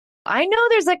I know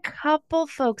there's a couple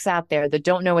folks out there that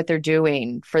don't know what they're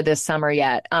doing for this summer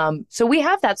yet. So we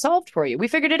have that solved for you. We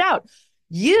figured it out.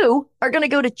 You are going to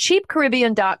go to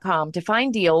cheapcaribbean.com to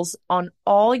find deals on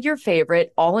all your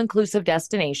favorite all-inclusive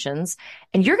destinations,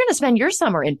 and you're going to spend your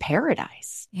summer in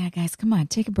paradise. Yeah, guys, come on,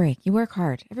 take a break. You work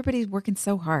hard. Everybody's working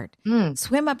so hard.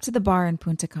 Swim up to the bar in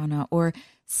Punta Cana or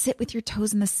sit with your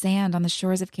toes in the sand on the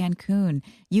shores of Cancun.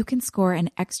 You can score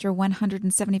an extra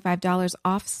 $175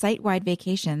 off site-wide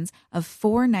vacations of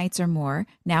 4 nights or more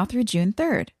now through June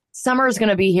 3rd. Summer is going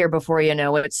to be here before you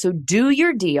know it, so do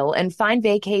your deal and find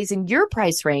vacays in your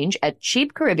price range at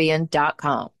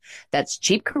cheapcaribbean.com. That's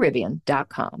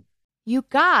cheapcaribbean.com. You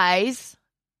guys,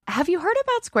 have you heard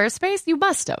about Squarespace? You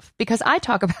must have, because I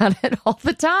talk about it all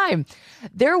the time.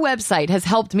 Their website has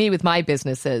helped me with my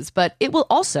businesses, but it will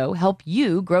also help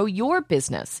you grow your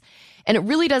business. And it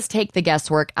really does take the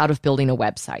guesswork out of building a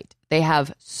website. They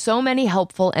have so many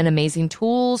helpful and amazing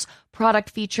tools, product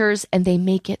features, and they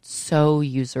make it so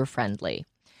user-friendly.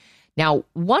 Now,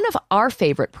 one of our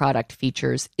favorite product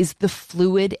features is the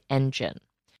Fluid Engine.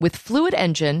 With Fluid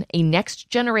Engine, a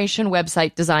next-generation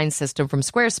website design system from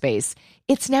Squarespace,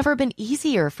 it's never been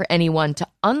easier for anyone to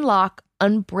unlock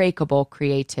unbreakable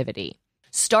creativity.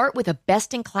 Start with a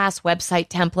best-in-class website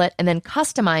template and then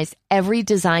customize every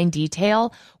design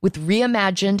detail with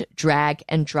reimagined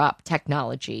drag-and-drop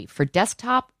technology for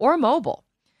desktop or mobile.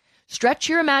 Stretch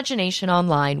your imagination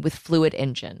online with Fluid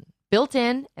Engine, built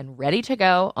in and ready to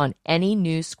go on any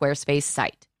new Squarespace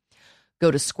site.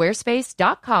 Go to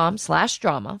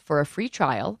squarespace.com/drama for a free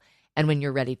trial, and when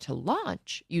you're ready to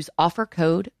launch, use offer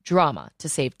code DRAMA to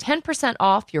save 10%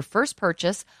 off your first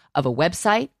purchase of a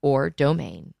website or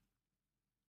domain.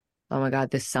 Oh my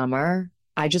God, this summer,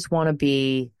 I just want to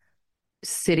be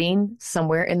sitting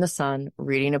somewhere in the sun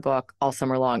reading a book all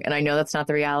summer long. And I know that's not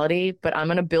the reality, but I'm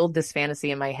going to build this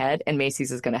fantasy in my head, and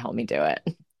Macy's is going to help me do it.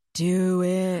 Do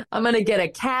it. I'm going to get a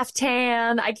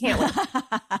caftan. I can't wait.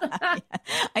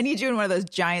 I need you in one of those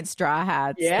giant straw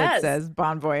hats Yes. that says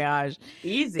Bon Voyage.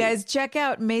 Easy. Guys, check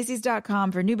out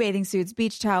Macy's.com for new bathing suits,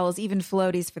 beach towels, even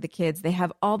floaties for the kids. They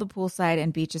have all the poolside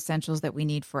and beach essentials that we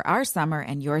need for our summer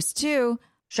and yours too.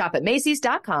 Shop at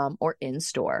Macy's.com or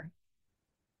in-store.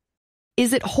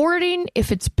 Is it hoarding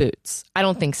if it's boots? I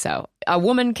don't think so. A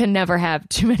woman can never have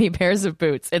too many pairs of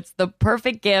boots. It's the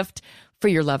perfect gift for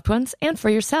your loved ones and for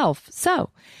yourself. So,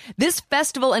 this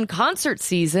festival and concert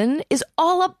season is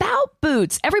all about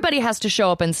boots. Everybody has to show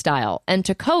up in style, and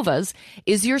Tecovas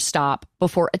is your stop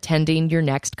before attending your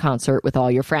next concert with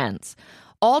all your friends.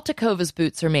 All Tecovas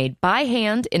boots are made by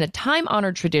hand in a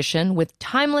time-honored tradition with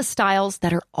timeless styles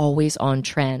that are always on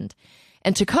trend.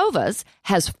 And Tecovas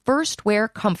has first wear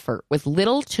comfort with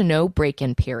little to no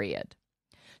break-in period.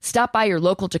 Stop by your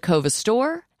local Tecovas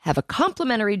store, have a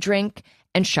complimentary drink,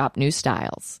 and shop new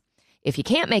styles. If you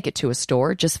can't make it to a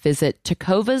store, just visit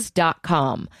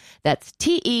tecovas.com. That's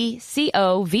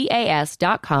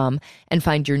TECOVAS.com and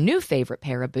find your new favorite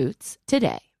pair of boots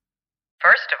today.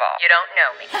 First of all, you don't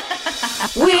know me.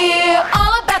 We're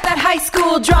all about that high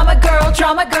school drama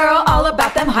girl, all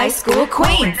about them high school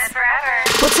queens.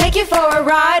 We'll take you for a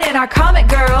ride in our comic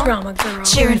girl,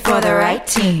 cheering for the right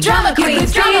team. Drama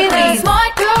queens,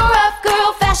 smart girl, rough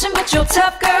girl, fashion but you're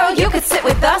tough girl. You could sit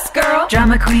with us, girl.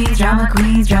 Drama queens, drama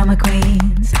queens, drama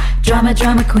queens. Drama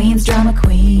queens, drama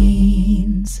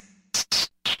queens.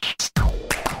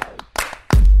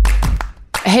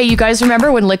 Hey, you guys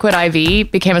remember when Liquid IV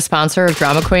became a sponsor of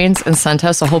Drama Queens and sent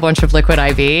us a whole bunch of Liquid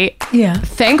IV? Yeah.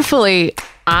 Thankfully,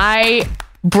 I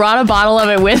brought a bottle of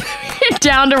it with me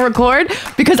down to record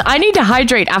because I need to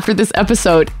hydrate after this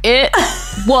episode. It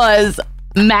was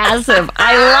massive.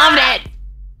 I loved it.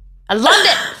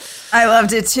 I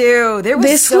loved it too.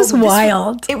 This was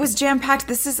wild. It was jam-packed.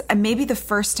 This is maybe the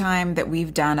first time that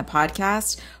we've done a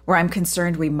podcast where I'm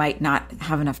concerned we might not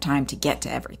have enough time to get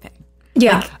to everything.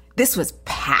 Yeah. This was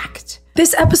packed.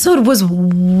 This episode was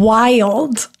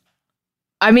wild.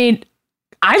 I mean,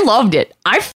 I loved it.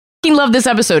 I f***ing love this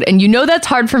episode. And you know that's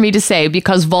hard for me to say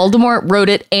because Voldemort wrote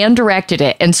it and directed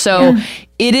it. And so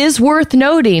it is worth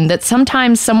noting that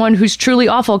sometimes someone who's truly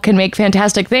awful can make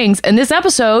fantastic things. And this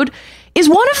episode is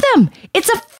one of them. It's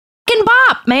a f***ing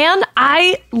bop, man.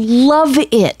 I love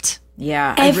it.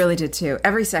 Yeah, I really did too.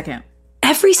 Every second.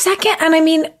 Every second. And I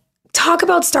mean, talk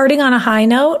about starting on a high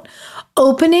note.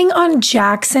 Opening on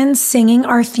Jackson singing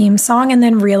our theme song and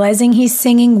then realizing he's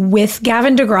singing with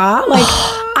Gavin DeGraw, like,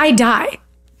 I die.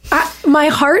 My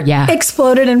heart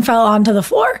exploded and fell onto the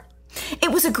floor.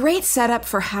 It was a great setup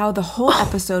for how the whole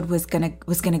episode was gonna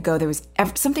go. There was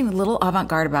something a little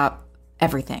avant-garde about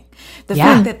everything. The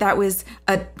fact that was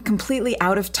a completely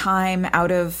out of time,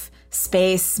 out of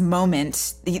space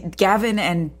moment. Gavin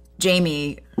and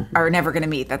Jamie are never going to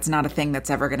meet. That's not a thing that's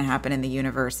ever going to happen in the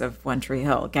universe of One Tree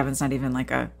Hill. Gavin's not even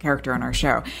like a character on our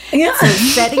show. Yeah. So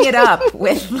setting it up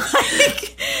with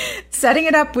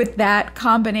that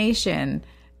combination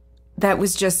that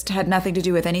was just had nothing to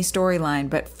do with any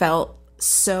storyline, but felt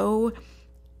so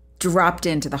dropped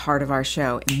into the heart of our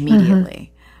show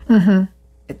immediately.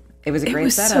 It was a great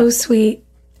setup. It was so sweet.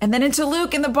 And then into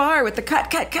Luke in the bar with the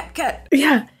cut.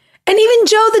 Yeah. And even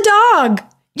Joe the dog.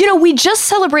 You know, we just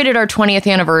celebrated our 20th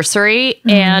anniversary,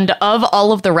 and of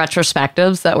all of the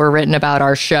retrospectives that were written about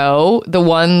our show, the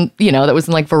one, that was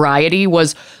in like Variety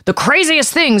was the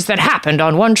craziest things that happened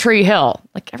on One Tree Hill.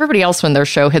 Like everybody else, when their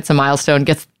show hits a milestone,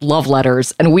 gets love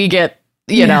letters, and we get,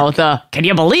 can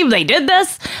you believe they did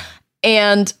this?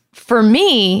 And for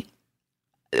me,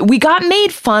 we got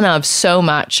made fun of so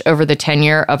much over the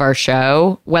tenure of our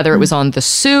show, whether it was on The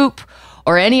Soup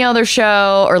or any other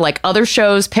show, or like other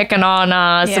shows picking on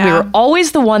us. Yeah. And we were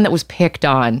always the one that was picked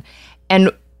on.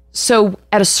 And so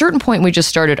at a certain point, we just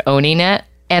started owning it.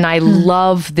 And I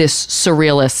love this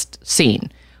surrealist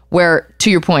scene where,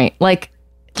 to your point, like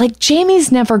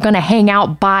Jamie's never going to hang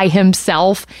out by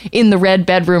himself in the Red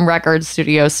Bedroom Records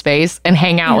studio space and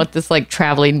hang out with this like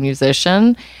traveling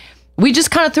musician. We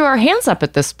just kind of threw our hands up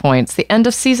at this point. It's the end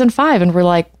of season 5. And we're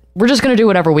like, we're just going to do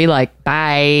whatever we like.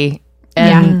 Bye.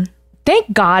 And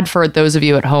thank God for those of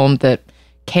you at home that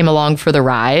came along for the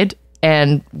ride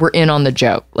and were in on the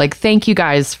joke. Like, thank you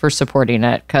guys for supporting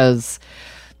it, because,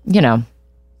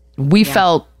 we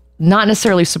felt not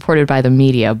necessarily supported by the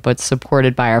media, but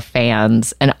supported by our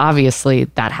fans. And obviously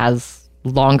that has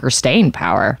longer staying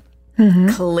power.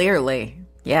 Clearly.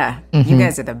 Yeah. You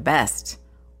guys are the best.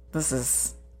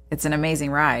 It's an amazing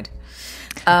ride.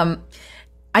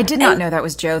 I did not know that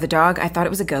was Joe the dog. I thought it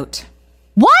was a goat.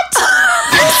 What?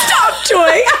 Stop,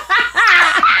 Joy.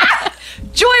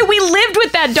 Joy, we lived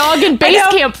with that dog in base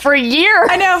camp for a year.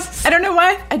 I know. I don't know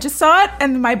why. I just saw it,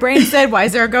 and my brain said, why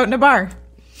is there a goat in a bar?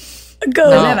 A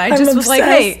goat. And then I just was like,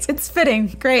 hey, it's fitting.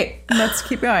 Great. Let's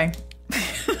keep going.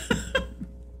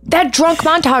 That drunk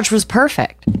montage was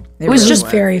perfect. It was just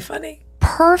very funny.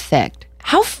 Perfect.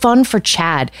 How fun for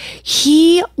Chad.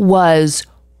 He was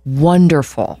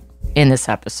wonderful in this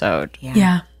episode.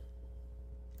 Yeah.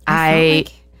 I felt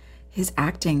like his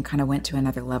acting kind of went to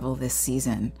another level this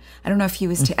season. I don't know if he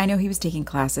was, I know he was taking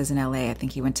classes in LA. I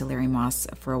think he went to Larry Moss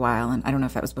for a while, and I don't know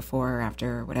if that was before or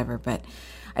after or whatever, but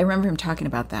I remember him talking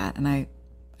about that. And I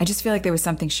just feel like there was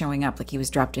something showing up, like he was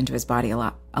dropped into his body a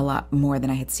lot more than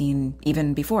I had seen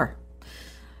even before.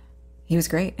 He was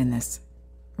great in this.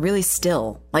 Really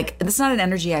still. Like, it's not an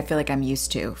energy I feel like I'm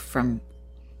used to from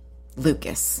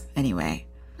Lucas anyway.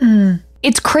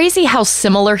 It's crazy how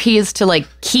similar he is to like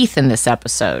Keith in this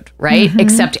episode, right?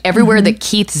 Except everywhere that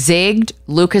Keith zigged,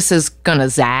 Lucas is gonna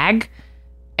zag.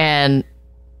 And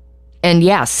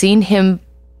yeah, seeing him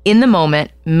in the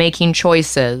moment making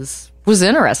choices was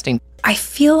interesting. I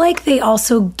feel like they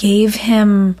also gave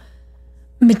him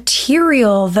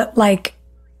material that like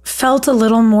felt a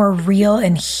little more real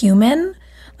and human.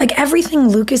 Like everything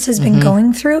Lucas has been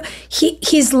going through,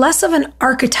 he's less of an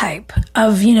archetype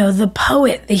of, the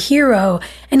poet, the hero,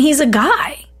 and he's a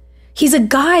guy. He's a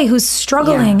guy who's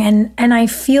struggling. And I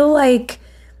feel like,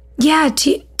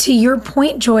 to your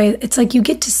point, Joy, it's like you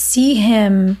get to see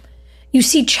him, you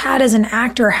see Chad as an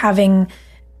actor having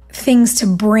things to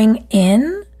bring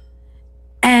in.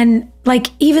 And like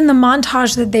even the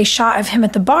montage that they shot of him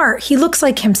at the bar, he looks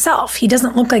like himself. He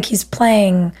doesn't look like he's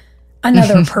playing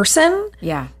another person.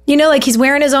 Yeah. Like he's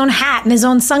wearing his own hat and his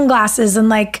own sunglasses, and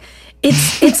like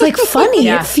it's like funny.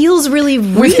 It feels really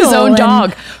real. With his own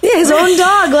dog. Yeah, his own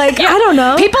dog. Like, I don't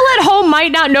know. People at home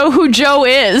might not know who Joe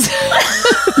is.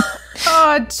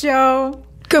 Oh, Joe.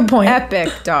 Good point.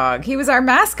 Epic dog. He was our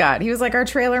mascot. He was like our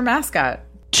trailer mascot.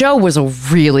 Joe was a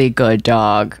really good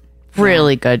dog.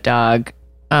 Really good dog.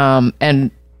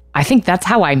 And I think that's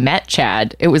how I met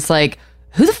Chad. It was like,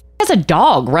 who the has a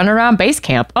dog running around base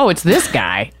camp? Oh, it's this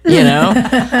guy,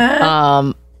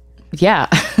 Yeah.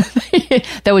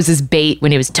 That was his bait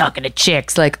when he was talking to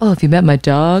chicks. Like, oh, have you met my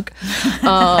dog?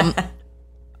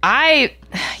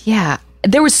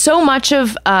 There was so much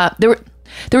of, there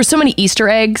were so many Easter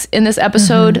eggs in this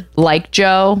episode, like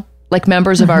Joe, like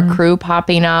members of our crew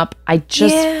popping up. I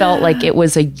just felt like it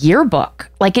was a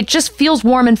yearbook. Like it just feels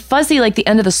warm and fuzzy, like the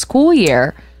end of the school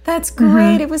year. That's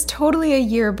great. It was totally a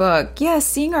yearbook. Yeah,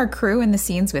 seeing our crew in the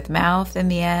scenes with Mouth in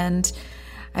the end.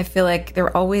 I feel like there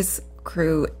were always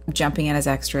crew jumping in as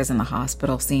extras in the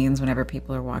hospital scenes whenever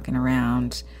people are walking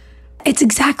around. It's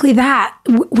exactly that.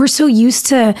 We're so used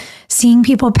to seeing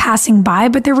people passing by,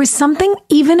 but there was something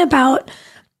even about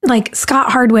like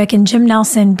Scott Hardwick and Jim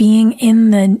Nelson being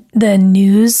in the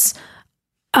news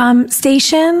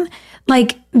station,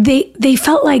 like they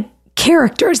felt like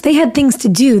characters. They had things to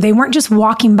do. They weren't just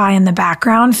walking by in the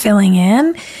background filling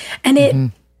in.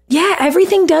 And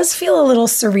everything does feel a little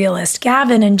surrealist.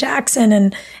 Gavin and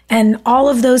Jackson and all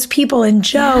of those people and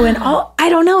Joe and all, I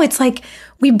don't know. It's like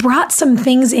we brought some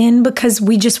things in because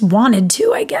we just wanted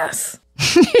to, I guess.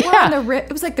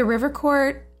 It was like the River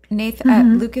Court,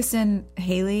 Nathan, Lucas and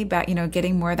Haley, about,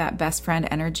 getting more of that best friend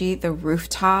energy. The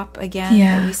rooftop again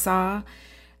that we saw.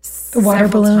 The water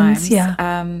balloons,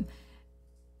 times.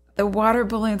 The water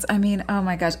balloons. I mean, oh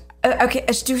my gosh. Okay,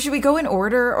 should we go in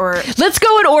order or? Let's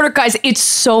go in order, guys. It's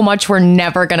so much we're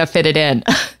never going to fit it in.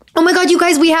 Oh my God, you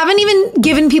guys, we haven't even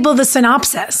given people the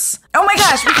synopsis. Oh my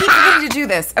gosh, we keep forgetting to do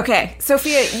this. Okay,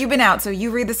 Sophia, you've been out, so you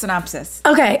read the synopsis.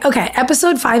 Okay.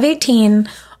 Episode 518,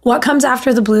 What Comes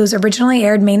After the Blues, originally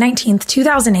aired May 19th,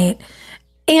 2008.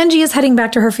 Angie is heading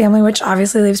back to her family, which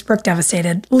obviously leaves Brooke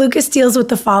devastated. Lucas deals with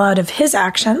the fallout of his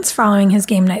actions following his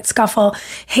game night scuffle.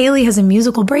 Haley has a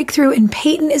musical breakthrough, and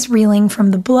Peyton is reeling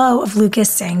from the blow of Lucas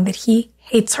saying that he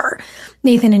hates her.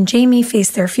 Nathan and Jamie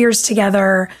face their fears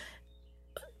together.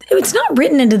 It's not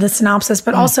written into the synopsis,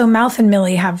 but also Mouth and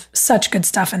Millie have such good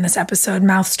stuff in this episode.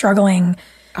 Mouth struggling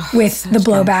with the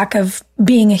blowback of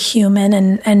being a human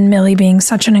and Millie being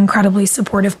such an incredibly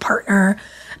supportive partner.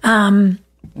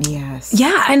 Yes.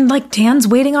 Yeah, and like Dan's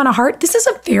waiting on a heart. This is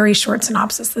a very short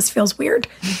synopsis. This feels weird,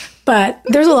 but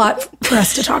there's a lot for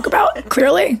us to talk about,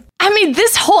 clearly. I mean,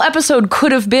 this whole episode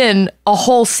could have been a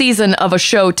whole season of a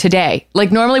show today.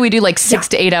 Like normally we do like 6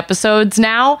 to 8 episodes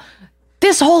now.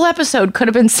 This whole episode could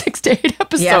have been 6 to 8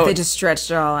 episodes. Yeah, if they just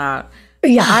stretched it all out.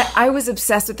 Yeah. I was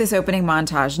obsessed with this opening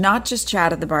montage, not just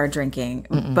Chad at the bar drinking,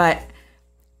 but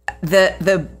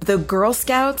the Girl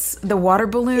Scouts, the water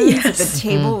balloons at the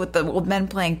table with the old men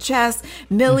playing chess,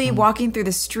 Millie walking through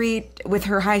the street with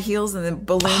her high heels and the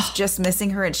balloons just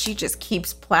missing her, and she just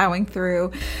keeps plowing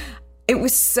through. It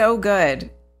was so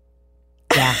good.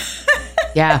 Yeah.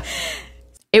 Yeah.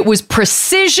 It was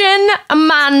precision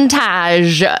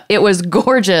montage. It was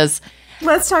gorgeous.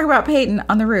 Let's talk about Peyton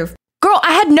on the roof. Girl,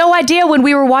 I had no idea when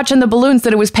we were watching the balloons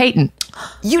that it was Peyton.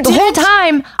 You the did? whole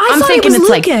time. I'm thinking it's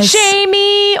Lucas. like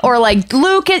Jamie or like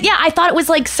Lucas. Yeah, I thought it was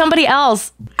like somebody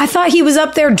else. I thought he was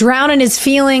up there drowning his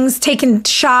feelings, taking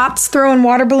shots, throwing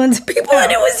water balloons at people,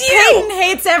 and it was you. Peyton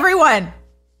hates everyone.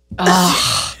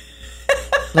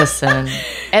 Listen,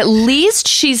 at least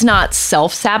she's not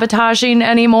self-sabotaging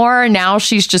anymore. Now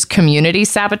she's just community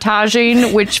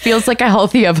sabotaging, which feels like a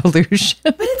healthy evolution.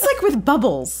 But it's like with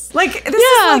Bubbles. Like, this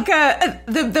is like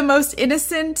the most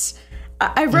innocent.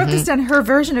 I wrote this down, her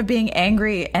version of being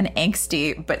angry and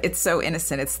angsty, but it's so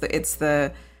innocent. It's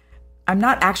the I'm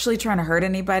not actually trying to hurt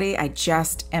anybody. I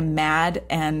just am mad,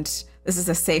 and this is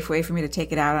a safe way for me to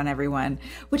take it out on everyone,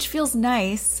 which feels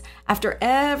nice after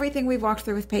everything we've walked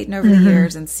through with Peyton over the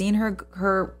years and seen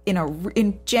her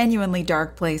in genuinely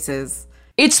dark places.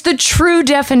 It's the true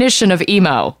definition of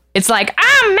emo. It's like,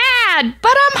 I'm mad,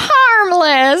 but I'm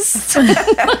harmless.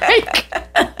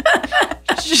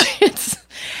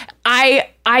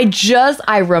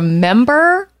 I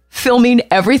remember filming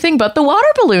everything but the water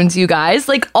balloons, you guys.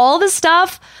 Like all the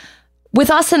stuff with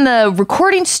us in the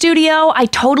recording studio, I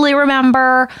totally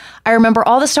remember. I remember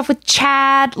all the stuff with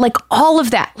Chad, like all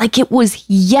of that. Like it was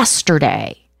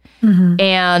yesterday.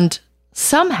 And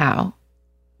somehow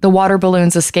the water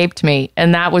balloons escaped me.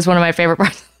 And that was one of my favorite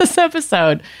parts of this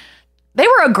episode. They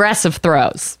were aggressive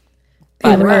throws.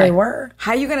 They really were.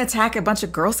 How are you going to attack a bunch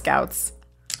of Girl Scouts?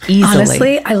 Easily.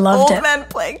 Honestly, I loved it. Old men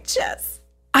playing chess.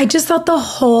 I just thought the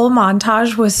whole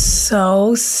montage was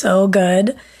so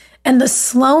good. And the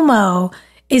slow-mo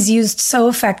is used so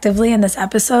effectively in this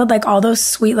episode. Like all those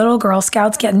sweet little Girl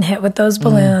Scouts getting hit with those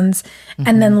balloons.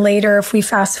 And then later, if we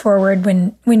fast forward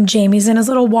when Jamie's in his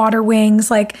little water wings,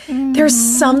 like there's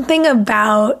something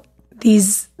about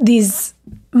these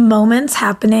moments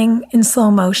happening in slow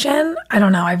motion. I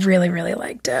don't know. I really, really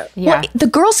liked it. Yeah. Well, the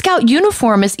Girl Scout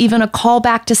uniform is even a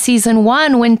callback to season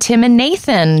 1 when Tim and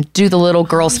Nathan do the little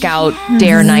Girl Scout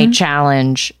Dare Night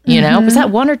challenge. You know, was that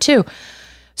 1 or 2?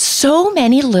 So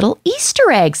many little Easter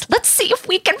eggs. Let's see if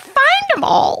we can find them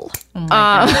all.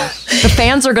 The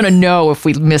fans are going to know if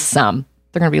we miss some.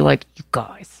 They're going to be like, you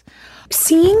guys.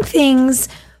 Seeing things,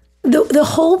 the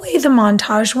whole way the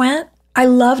montage went, I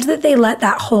loved that they let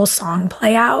that whole song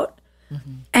play out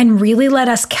and really let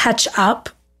us catch up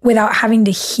without having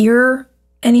to hear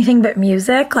anything but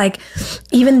music. Like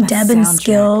even Deb and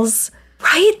Skills,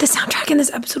 right? The soundtrack in this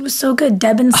episode was so good.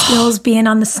 Deb and Skills being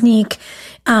on the sneak.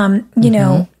 You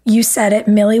know, you said it,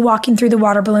 Millie walking through the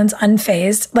water balloons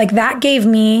unfazed. Like that gave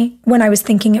me, when I was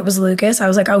thinking it was Lucas, I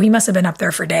was like, oh, he must have been up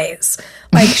there for days.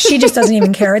 Like she just doesn't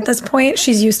even care at this point.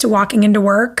 She's used to walking into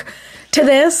work to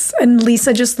this. And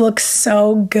Lisa just looks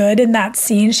so good in that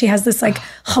scene. She has this like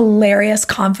hilarious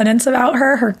confidence about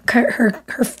her. Her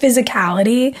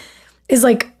physicality is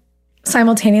like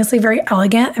simultaneously very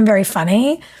elegant and very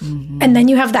funny. And then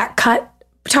you have that cut,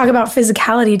 talk about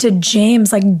physicality, to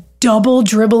James like double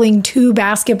dribbling 2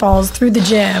 basketballs through the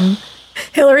gym.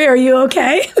 Hillary, are you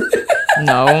okay?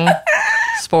 No.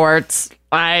 Sports.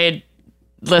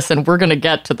 Listen, we're going to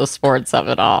get to the sports of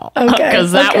it all. Okay.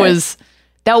 Because that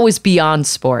was beyond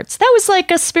sports. That was like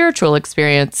a spiritual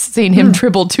experience, seeing him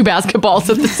dribble 2 basketballs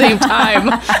at the same time.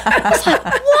 I was like,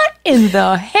 what in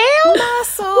the hell?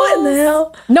 What in the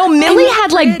hell? No, Millie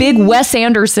had like big Wes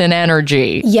Anderson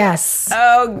energy. Yes.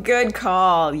 Oh, good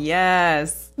call.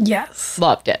 Yes. Yes.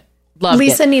 Loved it.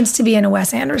 Lisa needs to be in a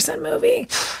Wes Anderson movie.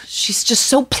 She's just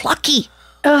so plucky.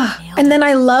 And then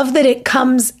I love that it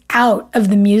comes out of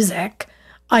the music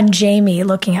on Jamie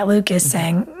looking at Lucas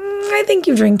saying, I think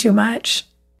you drink too much.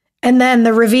 And then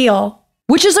the reveal.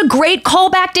 Which is a great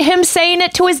callback to him saying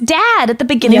it to his dad at the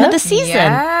beginning of the season.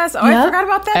 Yes. Oh, I forgot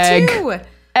about that too.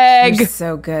 Egg. You're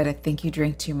so good. I think you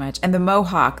drink too much. And the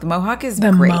mohawk. The mohawk is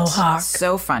The great. mohawk.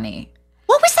 So funny.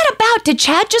 What was that about? Did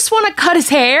Chad just want to cut his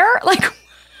hair? Like,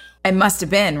 It must have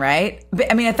been, right?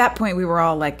 But I mean, at that point, we were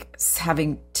all like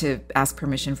having to ask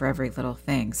permission for every little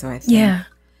thing. So I think,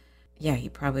 yeah, he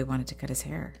probably wanted to cut his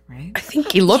hair, right? I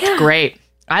think he looked great.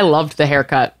 I loved the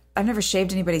haircut. I've never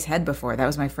shaved anybody's head before. That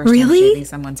was my first time Really? shaving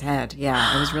someone's head. Yeah,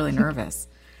 I was really nervous.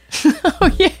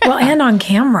 Oh, yeah. Well, and on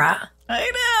camera.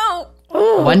 I know.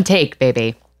 Ooh, One take,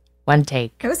 baby. One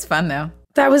take. It was fun, though.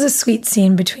 that was a sweet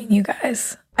scene between you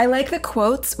guys. I like the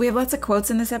quotes. We have lots of quotes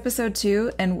in this episode,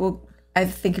 too. And I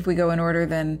think if we go in order,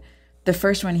 then the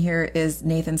first one here is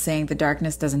Nathan saying, "The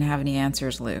darkness doesn't have any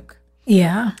answers, Luke."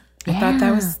 Yeah. I thought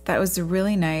that was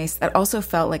really nice. That also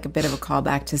felt like a bit of a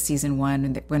callback to season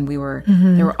 1 when we were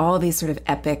there were all these sort of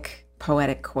epic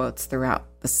poetic quotes throughout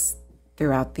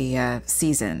the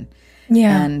season.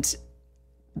 Yeah. And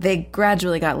they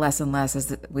gradually got less and less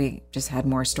as we just had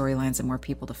more storylines and more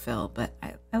people to fill. But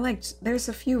I liked, there's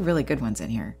a few really good ones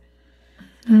in here.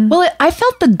 Well, I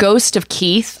felt the ghost of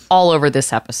Keith all over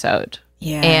this episode.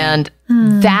 Yeah. And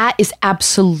that is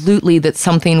absolutely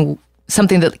something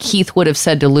that Keith would have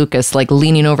said to Lucas, like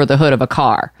leaning over the hood of a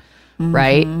car,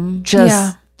 right?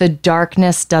 Just the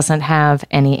darkness doesn't have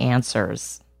any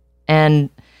answers. And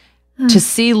to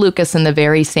see Lucas in the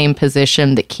very same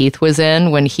position that Keith was in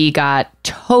when he got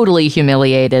totally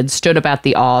humiliated, stood up at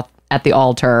the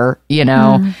altar, you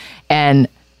know, and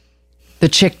the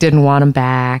chick didn't want him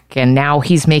back. And now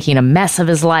he's making a mess of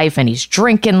his life and he's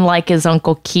drinking like his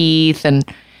Uncle Keith. And,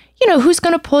 you know, who's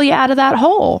going to pull you out of that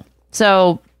hole?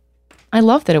 So I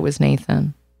love that it was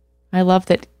Nathan. I love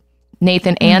that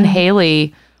Nathan and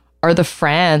Haley are the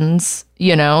friends,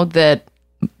 you know, that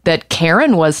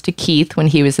Karen was to Keith when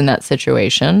he was in that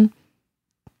situation.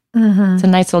 It's a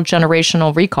nice little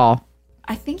generational recall.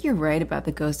 I think you're right about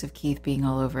the ghost of Keith being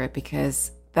all over it,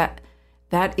 because that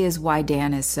is why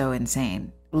Dan is so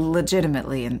insane.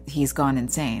 Legitimately, and he's gone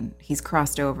insane. He's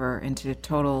crossed over into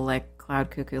total like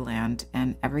cloud cuckoo land,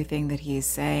 and everything that he's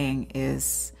saying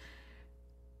is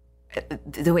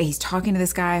the way he's talking to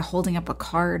this guy, holding up a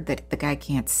card that the guy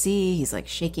can't see. He's like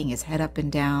shaking his head up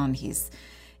and down. He's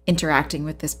interacting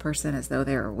with this person as though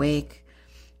they're awake.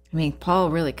 I mean, Paul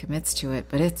really commits to it,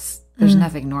 but there's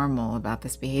nothing normal about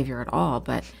this behavior at all.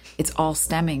 But it's all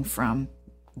stemming from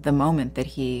the moment that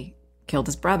he killed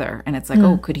his brother. And it's like,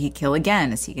 oh, could he kill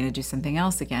again? Is he going to do something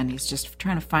else again? He's just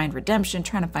trying to find redemption,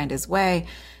 trying to find his way.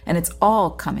 And it's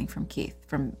all coming from Keith,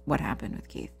 from what happened with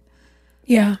Keith.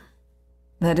 Yeah.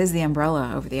 That is the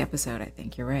umbrella over the episode, I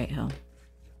think. You're right, Hill.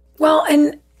 Well,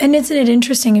 and isn't it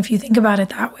interesting if you think about it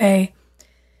that way?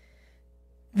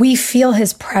 We feel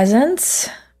his presence,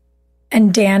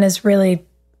 and Dan is really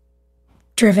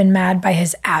driven mad by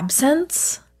his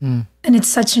absence. And it's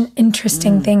such an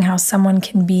interesting thing how someone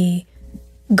can be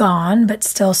gone, but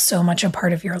still so much a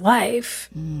part of your life.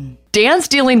 Dan's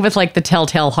dealing with like the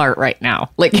telltale heart right now.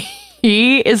 Like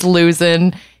he is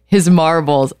losing his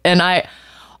marbles. And I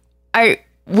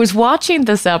was watching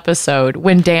this episode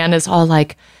when Dan is all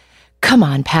like, come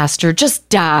on, Pastor, just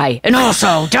die. And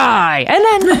also die. And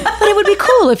then, but it would be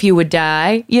cool if you would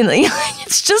die. You know,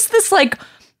 it's just this like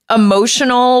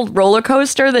emotional roller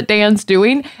coaster that Dan's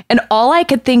doing. And all I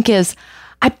could think is,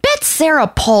 I bet Sarah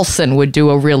Paulson would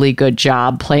do a really good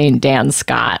job playing Dan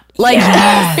Scott. Like in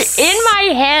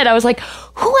my head, I was like,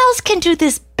 who else can do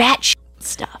this batshit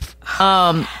stuff?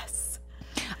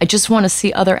 I just want to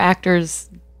see other actors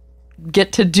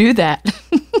get to do that.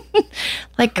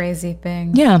 Like crazy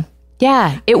thing. Yeah.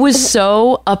 Yeah. It was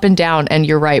so up and down. And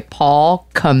you're right. Paul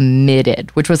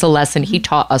committed, which was a lesson he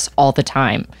taught us all the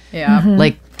time. Yeah.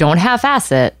 Like, don't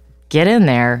half-ass it. Get in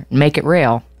there and make it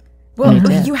real. Well,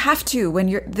 you have to when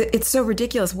it's so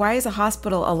ridiculous. Why is a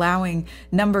hospital allowing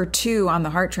number 2 on the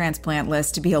heart transplant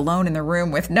list to be alone in the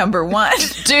room with number 1?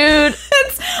 Dude.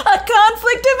 It's a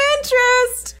conflict of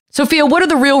interest. Sophia, what are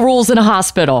the real rules in a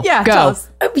hospital? Yeah, go.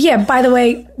 Yeah, by the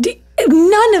way,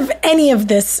 none of any of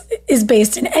this is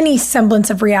based in any semblance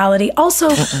of reality.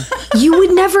 Also, you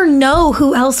would never know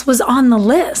who else was on the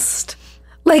list.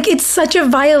 Like, it's such a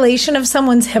violation of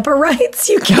someone's HIPAA rights.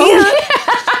 You can't.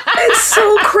 It's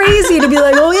so crazy to be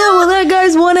like, oh, yeah, well, that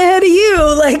guy's one ahead of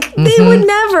you. Like, they would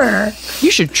never.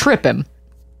 You should trip him.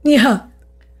 Yeah.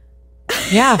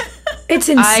 Yeah. It's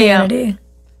insanity.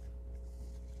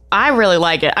 I really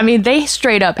like it. I mean, they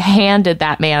straight up handed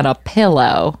that man a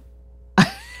pillow.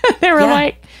 They were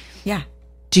like, yeah.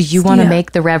 Do you want to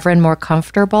make the Reverend more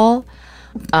comfortable?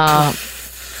 Good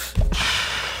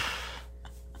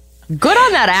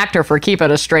on that actor for keeping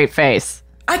a straight face.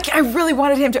 I really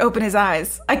wanted him to open his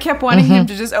eyes. I kept wanting him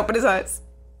to just open his eyes.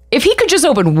 If he could just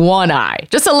open one eye,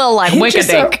 just a little like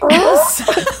wink-a-dink. A little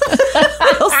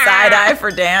side eye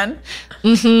for Dan.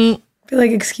 Be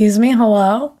like, excuse me,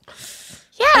 hello?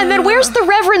 Yeah, and then where's the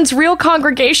Reverend's real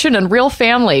congregation and real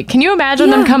family? Can you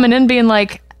imagine them coming in being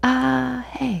like,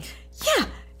 hey. Yeah,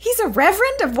 he's a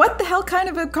reverend of what the hell kind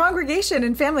of a congregation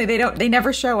and family? They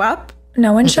never show up.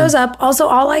 No one shows up. Also,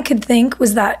 all I could think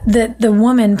was that the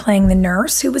woman playing the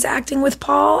nurse who was acting with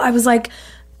Paul, I was like,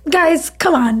 guys,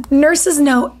 come on. Nurses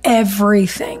know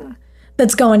everything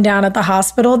that's going down at the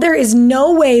hospital. There is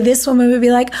no way this woman would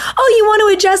be like, oh, you want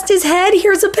to adjust his head?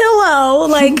 Here's a pillow.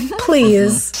 Like,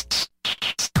 please.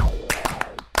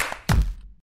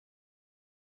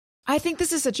 I think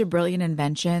this is such a brilliant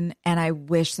invention, and I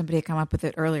wish somebody had come up with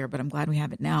it earlier, but I'm glad we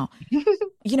have it now.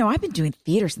 You know, I've been doing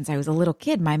theater since I was a little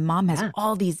kid. My mom has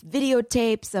all these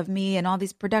videotapes of me and all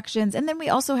these productions, and then we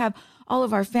also have all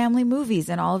of our family movies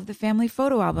and all of the family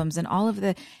photo albums and all of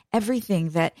the everything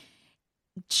that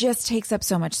just takes up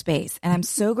so much space. And I'm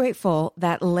so grateful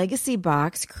that Legacy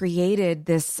Box created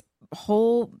this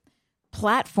whole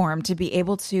platform to be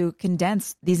able to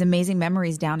condense these amazing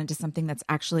memories down into something that's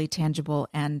actually tangible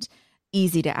and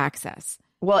easy to access.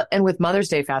 Well, and with Mother's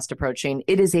Day fast approaching,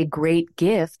 it is a great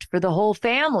gift for the whole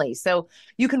family. So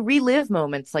you can relive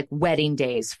moments like wedding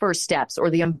days, first steps, or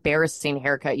the embarrassing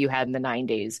haircut you had in the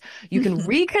 90s. You can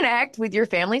reconnect with your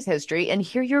family's history and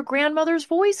hear your grandmother's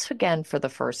voice again for the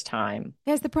first time.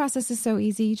 Yes, the process is so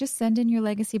easy. You just send in your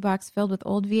Legacy Box filled with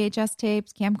old VHS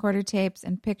tapes, camcorder tapes,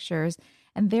 and pictures,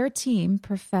 and their team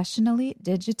professionally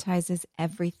digitizes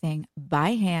everything by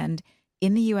hand.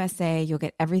 In the USA, you'll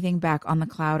get everything back on the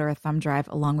cloud or a thumb drive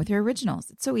along with your originals.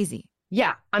 It's so easy.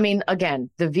 Yeah. I mean, again,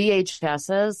 the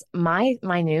VHSs, my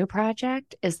new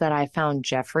project is that I found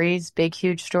Jeffrey's big,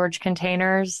 huge storage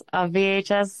containers of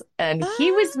VHS, and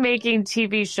he was making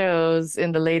TV shows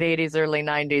in the late 80s, early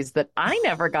 90s that I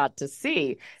never got to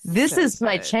see. This is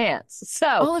my chance. So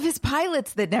all of his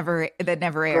pilots that never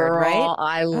aired, girl, right?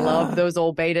 I love those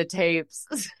old beta tapes.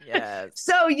 Yes.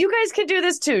 So you guys can do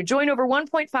this too. Join over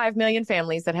 1.5 million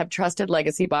families that have trusted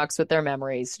Legacy Box with their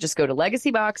memories. Just go to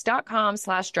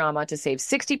legacybox.com/drama to save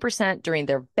 60% during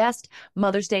their best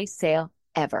Mother's Day sale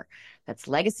ever. That's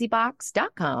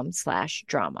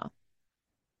legacybox.com/drama.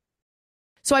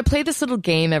 So I play this little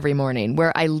game every morning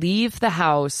where I leave the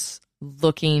house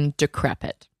looking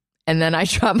decrepit. And then I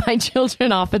drop my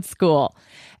children off at school.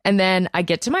 And then I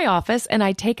get to my office and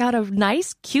I take out a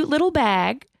nice, cute little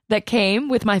bag that came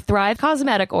with my Thrive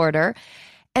Cosmetic order.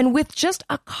 And with just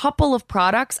a couple of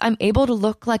products, I'm able to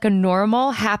look like a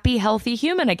normal, happy, healthy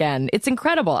human again. It's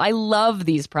incredible. I love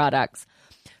these products.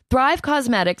 Thrive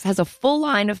Cosmetics has a full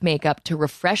line of makeup to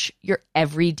refresh your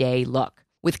everyday look.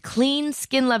 With clean,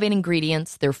 skin-loving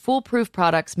ingredients, their foolproof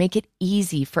products make it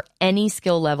easy for any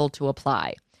skill level to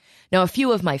apply. Now, a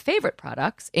few of my favorite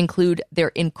products include their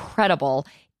incredible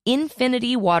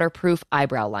Infinity Waterproof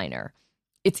Eyebrow Liner.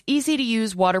 Its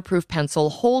easy-to-use waterproof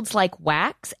pencil holds like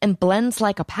wax and blends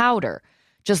like a powder.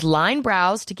 Just line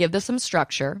brows to give them some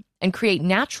structure and create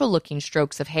natural-looking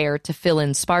strokes of hair to fill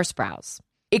in sparse brows.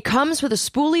 It comes with a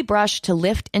spoolie brush to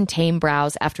lift and tame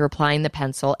brows after applying the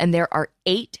pencil, and there are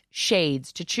 8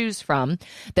 shades to choose from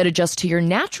that adjust to your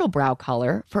natural brow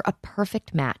color for a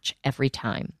perfect match every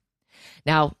time.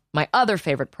 Now, my other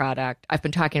favorite product, I've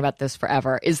been talking about this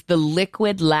forever, is the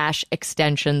Liquid Lash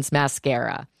Extensions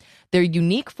Mascara. Their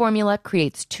unique formula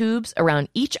creates tubes around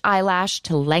each eyelash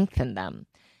to lengthen them.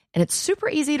 And it's super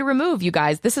easy to remove, you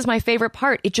guys. This is my favorite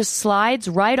part. It just slides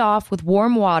right off with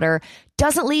warm water,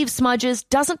 doesn't leave smudges,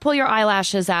 doesn't pull your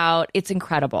eyelashes out. It's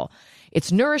incredible.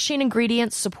 Its nourishing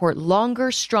ingredients support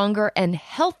longer, stronger, and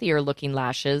healthier looking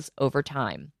lashes over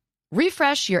time.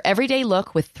 Refresh your everyday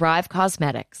look with Thrive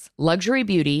Causemetics, luxury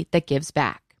beauty that gives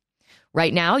back.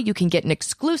 Right now, you can get an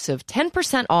exclusive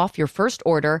 10% off your first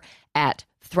order at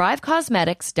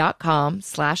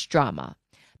thrivecosmetics.com/drama.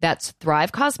 That's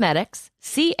Thrive Cosmetics,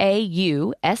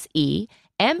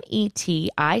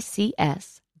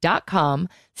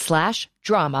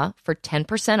 CAUSEMETICS.com/drama for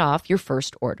 10% off your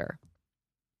first order.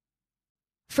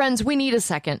 Friends, we need a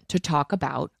second to talk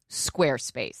about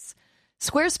Squarespace.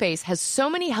 Squarespace has so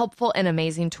many helpful and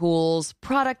amazing tools,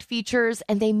 product features,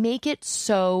 and they make it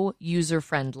so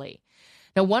user-friendly.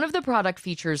 Now, one of the product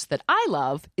features that I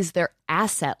love is their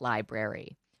asset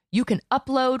library. You can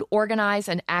upload, organize,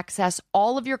 and access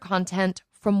all of your content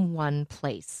from one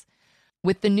place.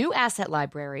 With the new asset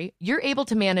library, you're able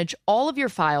to manage all of your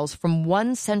files from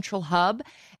one central hub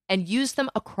and use them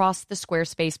across the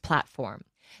Squarespace platform.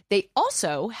 They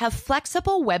also have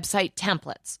flexible website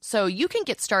templates, so you can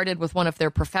get started with one of their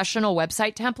professional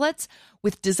website templates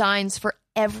with designs for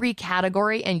every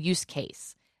category and use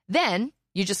case. Then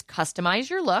you just customize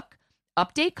your look,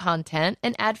 update content,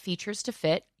 and add features to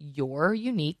fit your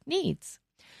unique needs.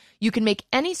 You can make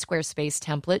any Squarespace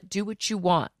template do what you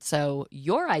want, so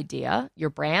your idea, your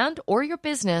brand, or your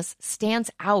business stands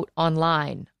out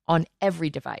online on every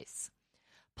device.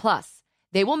 Plus,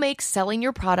 they will make selling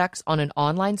your products on an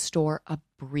online store a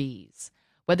breeze.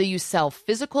 Whether you sell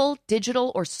physical,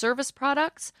 digital, or service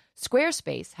products,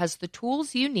 Squarespace has the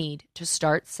tools you need to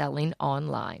start selling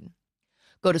online.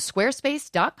 Go to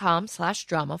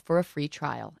squarespace.com/drama for a free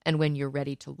trial. And when you're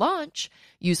ready to launch,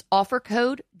 use offer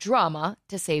code DRAMA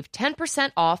to save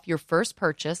 10% off your first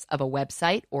purchase of a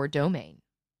website or domain.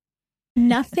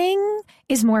 Nothing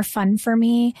is more fun for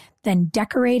me than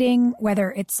decorating, whether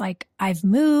it's like I've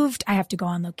moved, I have to go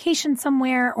on location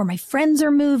somewhere, or my friends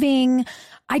are moving.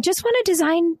 I just want to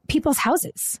design people's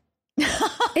houses.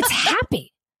 It's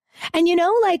happy. And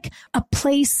like a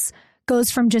place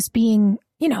goes from just being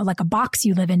like a box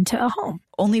you live in to a home.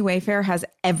 Only Wayfair has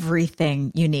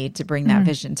everything you need to bring that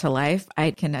vision to life.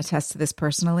 I can attest to this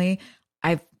personally.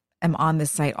 I am on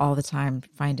this site all the time,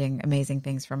 finding amazing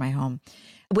things for my home.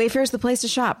 Wayfair is the place to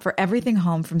shop for everything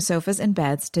home, from sofas and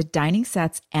beds to dining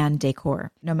sets and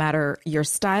decor. No matter your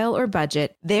style or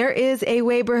budget, there is a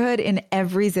Wayborhood in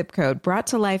every zip code, brought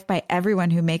to life by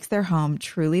everyone who makes their home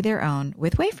truly their own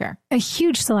with Wayfair. A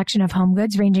huge selection of home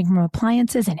goods ranging from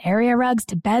appliances and area rugs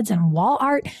to beds and wall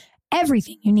art.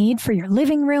 Everything you need for your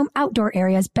living room, outdoor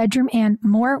areas, bedroom, and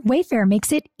more. Wayfair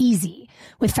makes it easy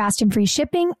with fast and free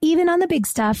shipping, even on the big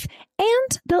stuff,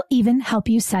 and they'll even help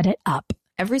you set it up.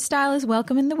 Every style is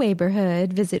welcome in the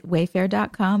Wayborhood. Visit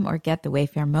wayfair.com or get the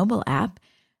Wayfair mobile app.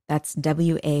 That's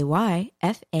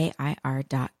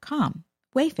WAYFAIR.com.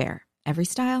 Wayfair. Every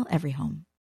style, every home.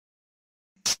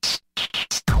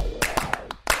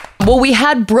 Well, we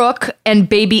had Brooke and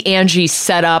baby Angie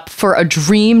set up for a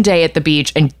dream day at the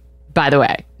beach. And by the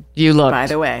way, you look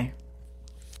fucking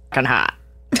hot.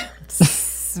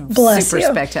 Bless Super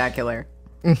you. Spectacular.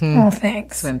 Mm-hmm. Oh,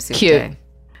 thanks. Swimsuit Cute. day.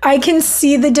 I can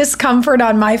see the discomfort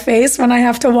on my face when I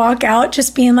have to walk out,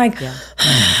 just being like,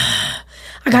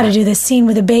 I got to do this scene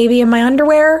with a baby in my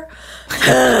underwear.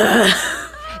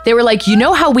 They were like,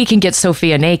 how how we can get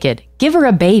Sophia naked? Give her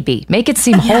a baby. Make it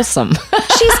seem wholesome.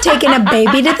 She's taking a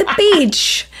baby to the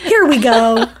beach. Here we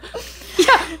go.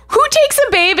 Yeah. Who takes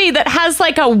a baby that has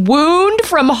like a wound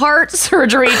from heart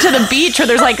surgery to the beach where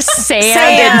there's like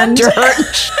sand. And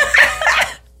dirt?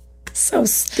 So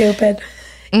stupid.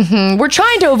 Mm-hmm. We're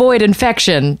trying to avoid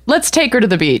infection. Let's take her to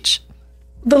the beach.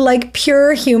 The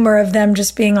pure humor of them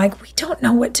just being like, we don't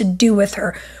know what to do with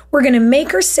her. We're going to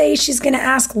make her say she's going to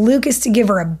ask Lucas to give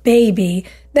her a baby.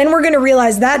 Then we're going to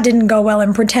realize that didn't go well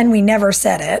and pretend we never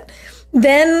said it.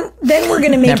 Then we're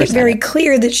going to make it very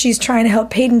clear that she's trying to help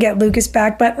Peyton get Lucas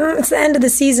back. But it's the end of the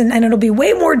season, and it'll be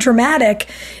way more dramatic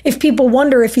if people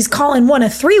wonder if he's calling one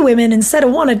of 3 women instead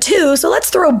of one of 2. So let's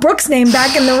throw Brooke's name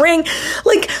back in the ring.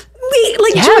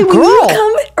 Joey, when you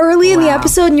come early in the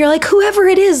episode and you're like, whoever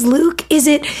it is, Luke, is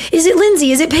it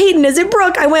Lindsay? Is it Peyton? Is it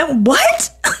Brooke? I went, what?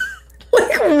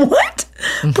 What?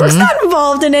 Mm-hmm. Brooke's not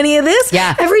involved in any of this.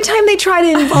 Yeah. Every time they try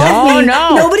to involve me,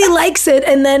 nobody likes it.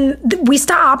 And then we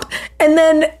stop. And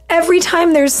then every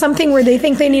time there's something where they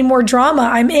think they need more drama,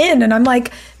 I'm in. And I'm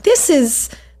like, this,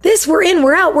 we're in,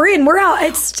 we're out, we're in, we're out.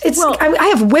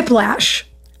 I have whiplash.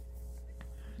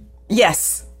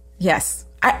 Yes.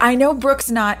 I know Brooke's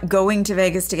not going to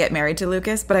Vegas to get married to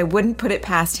Lucas, but I wouldn't put it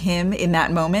past him in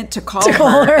that moment to call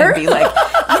her and be like,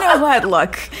 you know what,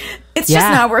 look, it's just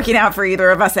not working out for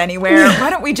either of us anywhere. Why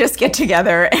don't we just get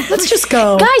together? Let's just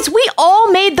go. Guys, we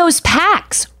all made those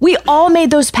pacts.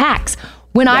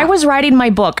 When I was writing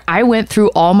my book, I went through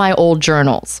all my old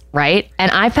journals, right?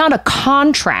 And I found a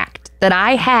contract that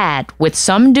I had with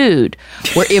some dude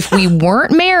where if we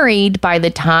weren't married by the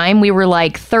time we were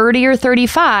like 30 or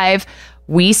 35,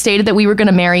 we stated that we were going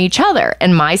to marry each other.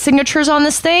 And my signature is on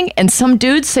this thing, and some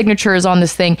dude's signature is on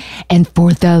this thing. And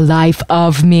for the life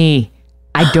of me,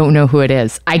 I don't know who it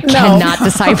is. I cannot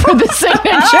decipher the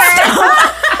signature.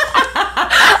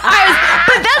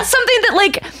 But that's something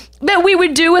that we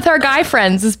would do with our guy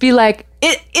friends, is be like,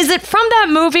 is it from that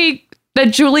movie, the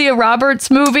Julia Roberts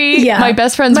movie, My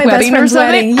Best Friend's Wedding or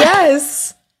something?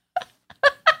 Yes.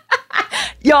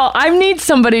 Y'all, I need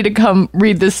somebody to come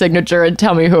read this signature and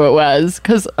tell me who it was,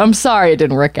 because I'm sorry it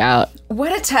didn't work out.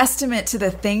 What a testament to the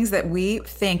things that we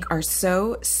think are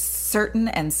so certain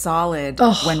and solid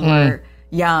when we're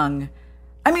young.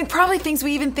 I mean, probably things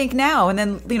we even think now and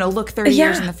then, look 30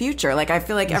 years in the future. Like, I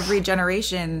feel like every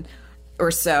generation or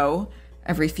so,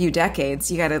 every few decades,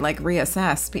 you got to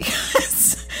reassess,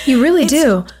 because you really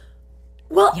do.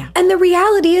 Well, and the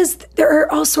reality is there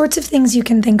are all sorts of things you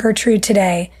can think are true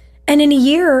today. And in a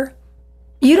year,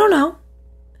 you don't know.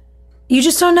 You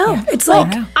just don't know. Yeah. It's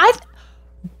like...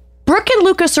 Brooke and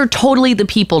Lucas are totally the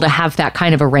people to have that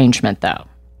kind of arrangement, though.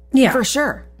 Yeah. For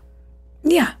sure.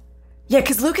 Yeah. Yeah,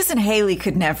 because Lucas and Haley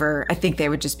could never... I think they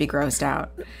would just be grossed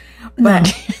out.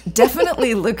 But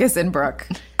definitely Lucas and Brooke.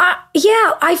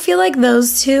 Yeah, I feel like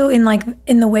those two,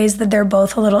 in the ways that they're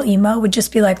both a little emo, would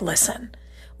just be like, listen,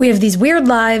 we have these weird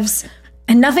lives,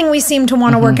 and nothing we seem to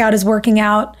want to work out is working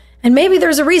out. And maybe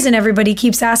there's a reason everybody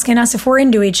keeps asking us if we're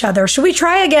into each other. Should we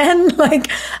try again?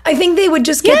 I think they would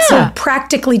just get so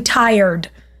practically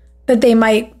tired that they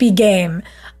might be game.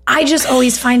 I just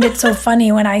always find it so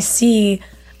funny when I see,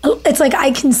 it's like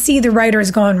I can see the writers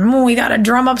going, we got to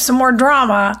drum up some more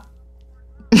drama.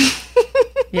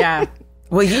 Yeah.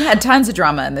 Well, you had tons of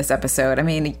drama in this episode. I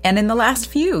mean, and in the last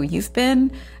few, you've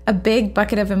been a big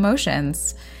bucket of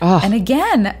emotions. Oh. And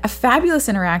again, a fabulous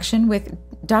interaction with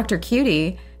Dr.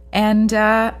 Cutie. And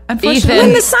unfortunately, Ethan.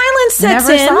 When the silence sets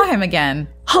never in, saw him again.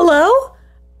 Hello?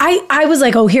 I was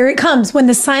like, oh, here it comes. When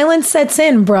the silence sets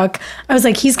in, Brooke, I was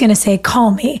like, he's going to say,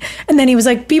 call me. And then he was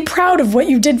like, be proud of what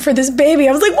you did for this baby.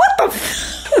 I was like, what the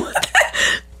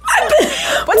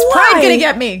What's Pride going to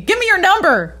get me? Give me your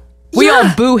number. We all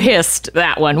boo-hissed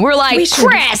that one. We're like,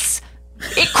 Chris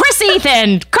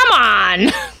Ethan, come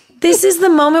on. This is the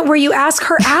moment where you ask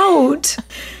her out.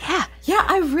 Yeah,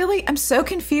 I'm so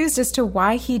confused as to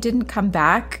why he didn't come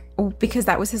back, because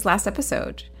that was his last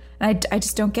episode. And I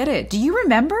just don't get it. Do you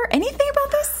remember anything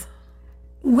about this?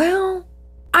 Well,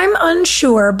 I'm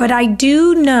unsure, but I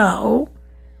do know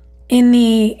in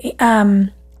the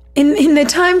in the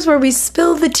times where we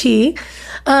spill the tea,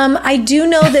 I do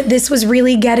know that this was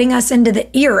really getting us into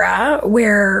the era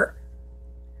where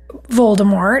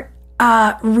Voldemort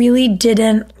really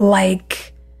didn't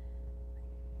like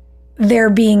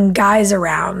there being guys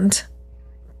around,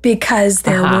 because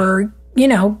there were,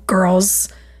 girls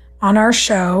on our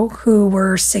show who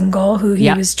were single, who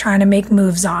he was trying to make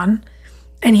moves on,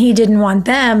 and he didn't want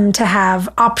them to have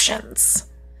options.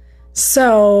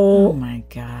 So... Oh my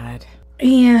God.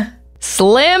 Yeah.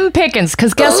 Slim pickings,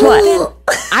 because guess what?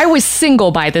 I was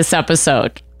single by this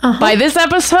episode. By this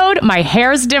episode, my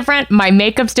hair's different, my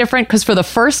makeup's different, because for the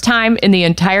first time in the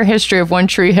entire history of One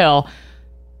Tree Hill,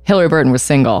 Hillary Burton was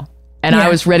single. And I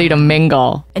was ready to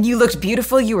mingle. And you looked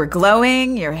beautiful. You were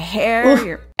glowing. Your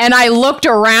hair. And I looked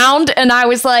around and I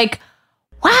was like,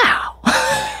 wow.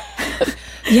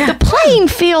 The playing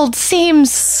field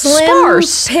seems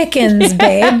sparse. Pickings,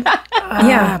 babe.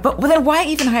 But then why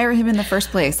even hire him in the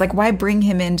first place? Like, why bring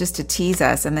him in just to tease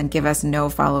us and then give us no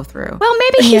follow through? Well,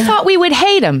 maybe he thought we would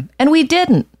hate him, and we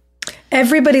didn't.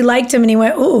 Everybody liked him, and he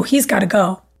went, ooh, he's got to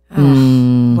go.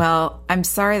 Well, I'm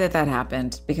sorry that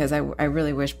happened, because I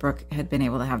really wish Brooke had been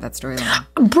able to have that storyline.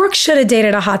 Brooke should have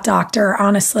dated a hot doctor,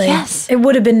 honestly. Yes. It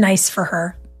would have been nice for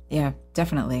her. Yeah,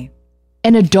 definitely.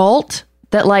 An adult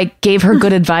that gave her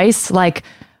good advice,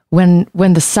 when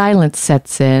the silence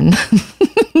sets in,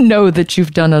 know that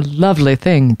you've done a lovely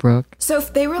thing, Brooke. So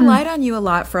if they relied on you a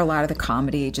lot for a lot of the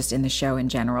comedy just in the show in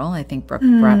general, I think Brooke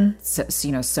brought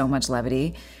so much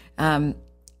levity.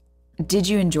 Did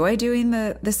you enjoy doing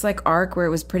this arc where it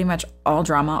was pretty much all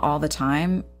drama all the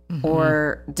time? Mm-hmm.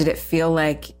 Or did it feel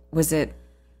was it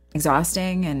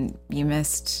exhausting and you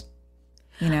missed,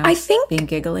 I think being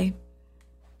giggly?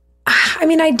 I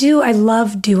mean, I do. I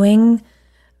love doing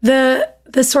the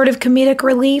sort of comedic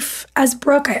relief as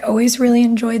Brooke. I always really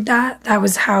enjoyed that. That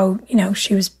was how,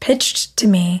 she was pitched to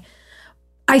me.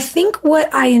 I think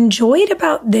what I enjoyed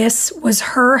about this was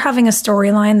her having a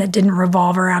storyline that didn't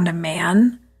revolve around a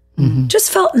man. Mm-hmm.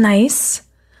 Just felt nice.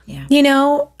 Yeah.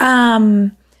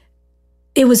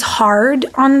 It was hard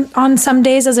on some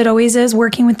days, as it always is,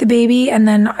 working with the baby. And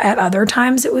then at other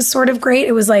times, it was sort of great.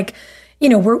 It was like,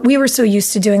 we were so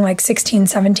used to doing like 16,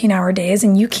 17-hour days,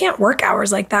 and you can't work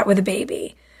hours like that with a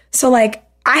baby. So like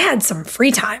I had some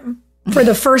free time for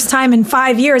the first time in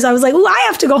 5 years. I was like, I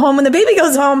have to go home when the baby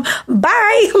goes home.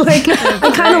 Bye. Like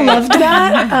I kind of loved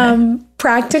that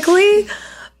practically.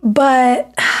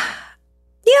 But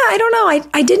yeah, I don't know.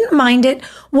 I didn't mind it.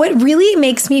 What really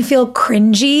makes me feel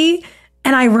cringy,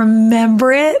 and I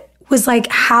remember it, was like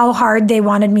how hard they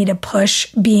wanted me to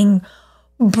push being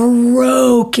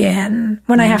broken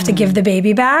when I have to give the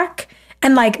baby back.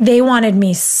 And like they wanted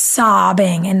me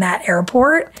sobbing in that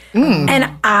airport.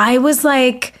 And I was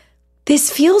like,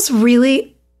 this feels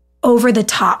really over the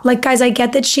top. Like, guys, I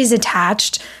get that she's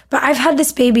attached, but I've had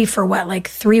this baby for what, like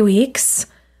 3 weeks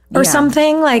or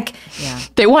something? Like,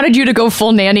 they wanted you to go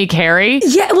full Nanny Carrie?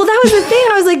 Yeah, well, that was the thing.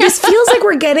 I was like, this feels like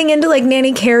we're getting into like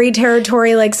Nanny Carrie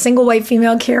territory, like single white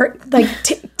female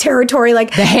territory.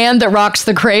 Like the hand that rocks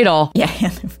the cradle. Yeah.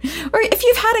 Or if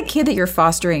you've had a kid that you're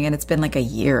fostering and it's been like a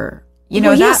year,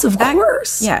 yes, of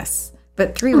course. Yes.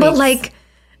 But 3 weeks. But like,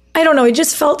 I don't know, it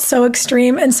just felt so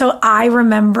extreme. And so I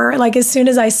remember, like, as soon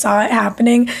as I saw it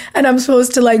happening, and I'm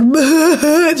supposed to like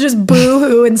just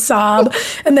boo-hoo and sob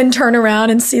and then turn around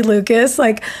and see Lucas,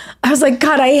 like, I was like,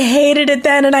 God, I hated it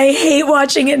then and I hate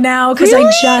watching it now because really?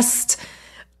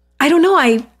 I don't know,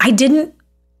 I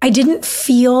didn't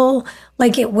feel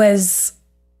like it was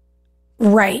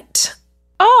right.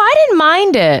 Oh, I didn't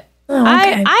mind it. Oh,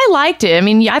 okay. I liked it. I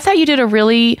mean, I thought you did a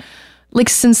really like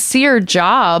sincere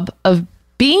job of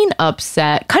being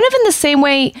upset, kind of in the same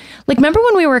way, like, remember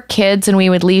when we were kids and we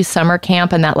would leave summer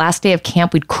camp and that last day of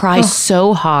camp, we'd cry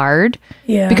so hard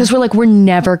because we're like, we're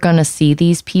never going to see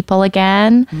these people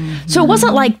again. Mm-hmm. So it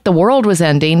wasn't like the world was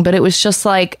ending, but it was just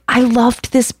like, I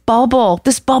loved this bubble.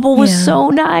 This bubble was so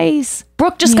nice.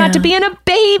 Brooke just got to be in a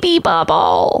baby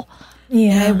bubble.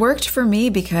 Yeah. It worked for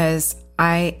me because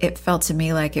it felt to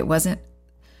me like it wasn't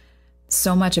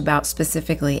so much about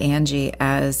specifically Angie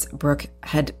as Brooke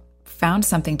had found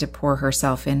something to pour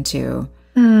herself into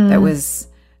that was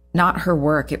not her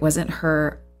work. It wasn't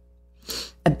her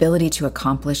ability to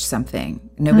accomplish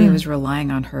something. Nobody was relying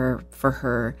on her for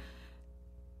her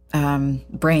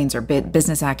brains or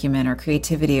business acumen or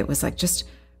creativity. It was like just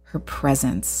her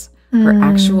presence, her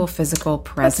actual physical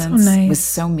presence was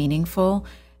so meaningful.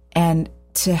 And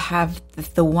to have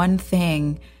the one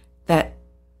thing that,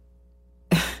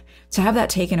 to have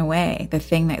that taken away, the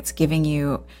thing that's giving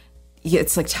you,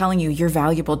 it's like telling you you're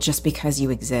valuable just because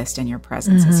you exist and your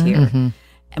presence is here. Mm-hmm.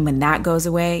 And when that goes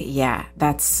away,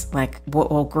 that's like,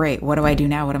 well, great. What do I do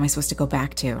now? What am I supposed to go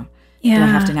back to? Yeah. Do I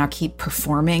have to now keep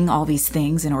performing all these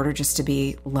things in order just to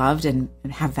be loved and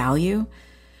have value?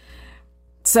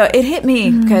 So it hit me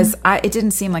because it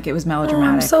didn't seem like it was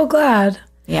melodramatic. I'm so glad.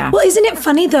 Yeah. Well, isn't it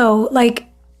funny though? Like,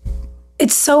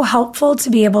 it's so helpful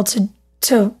to be able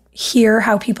to hear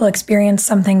how people experience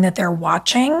something that they're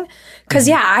watching. Because,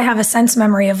 I have a sense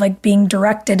memory of like being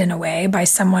directed in a way by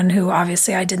someone who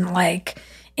obviously I didn't like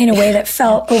in a way that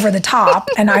felt over the top.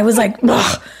 And I was like,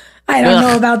 I don't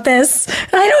know about this.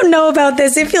 I don't know about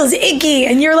this. It feels icky.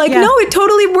 And you're like, no, it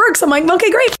totally works. I'm like, okay,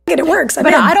 great. It works.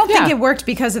 But I don't think it worked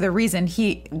because of the reason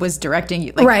he was directing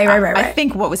you. Like, right. I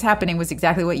think what was happening was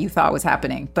exactly what you thought was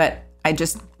happening. But I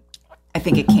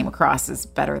think it came across as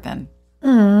better than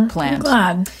planned.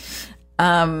 I'm glad.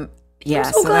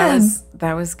 So glad.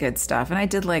 That was good stuff. And I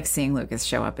did like seeing Lucas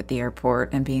show up at the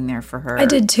airport and being there for her. I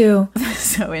did too.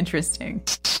 So interesting.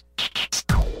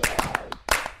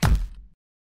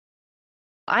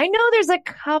 I know there's a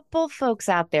couple folks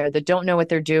out there that don't know what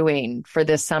they're doing for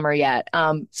this summer yet.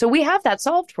 So we have that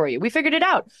solved for you. We figured it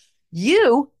out.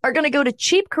 You are going to go to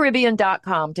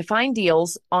cheapcaribbean.com to find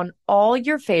deals on all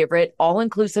your favorite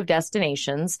all-inclusive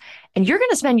destinations, and you're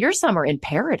going to spend your summer in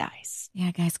paradise.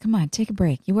 Yeah, guys, come on, take a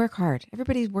break. You work hard.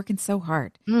 Everybody's working so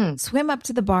hard. Swim up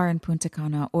to the bar in Punta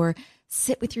Cana or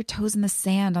sit with your toes in the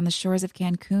sand on the shores of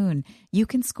Cancun. You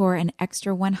can score an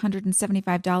extra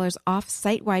 $175 off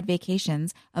site-wide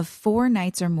vacations of 4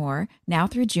 nights or more now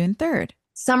through June 3rd.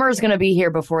 Summer is going to be here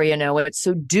before you know it,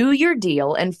 so do your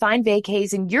deal and find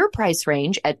vacays in your price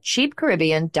range at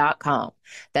cheapcaribbean.com.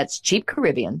 That's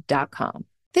cheapcaribbean.com.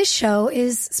 This show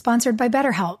is sponsored by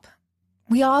BetterHelp.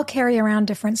 We all carry around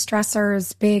different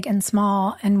stressors, big and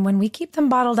small, and when we keep them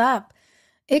bottled up,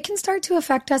 it can start to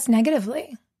affect us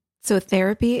negatively. So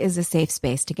therapy is a safe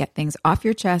space to get things off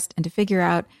your chest and to figure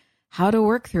out how to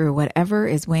work through whatever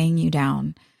is weighing you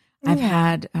down. I've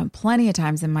had plenty of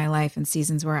times in my life and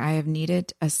seasons where I have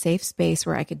needed a safe space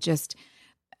where I could just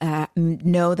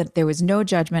know that there was no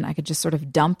judgment. I could just sort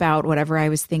of dump out whatever I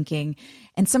was thinking.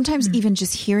 And sometimes even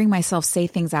just hearing myself say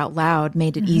things out loud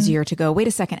made it easier to go, wait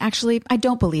a second, actually, I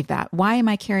don't believe that. Why am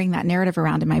I carrying that narrative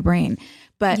around in my brain?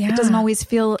 But it doesn't always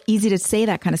feel easy to say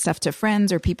that kind of stuff to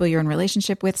friends or people you're in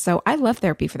relationship with. So I love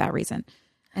therapy for that reason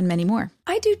and many more.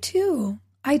 I do too.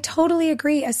 I totally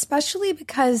agree, especially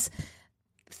because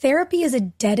therapy is a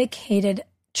dedicated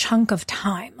chunk of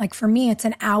time. Like for me, it's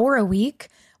an hour a week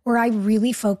where I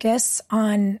really focus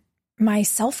on my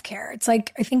self-care. It's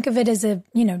like, I think of it as a,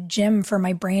 gym for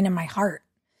my brain and my heart.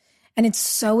 And it's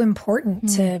so important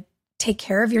to take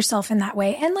care of yourself in that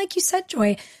way. And like you said,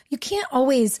 Joy, you can't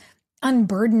always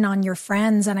unburden on your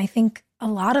friends. And I think a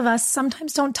lot of us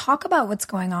sometimes don't talk about what's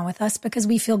going on with us because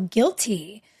we feel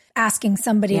guilty asking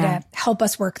somebody to help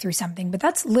us work through something. But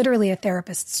that's literally a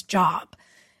therapist's job.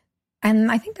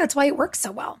 And I think that's why it works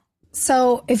so well.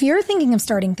 So if you're thinking of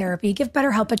starting therapy, give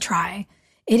BetterHelp a try.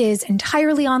 It is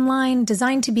entirely online,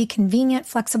 designed to be convenient,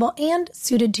 flexible, and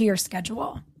suited to your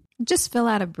schedule. Just fill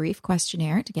out a brief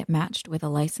questionnaire to get matched with a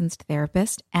licensed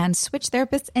therapist and switch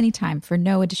therapists anytime for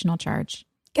no additional charge.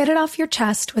 Get it off your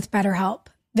chest with BetterHelp.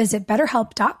 Visit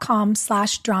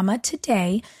betterhelp.com/drama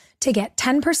today to get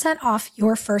 10% off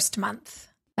your first month.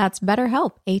 That's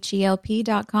BetterHelp,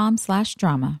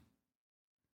 HELP.com/drama.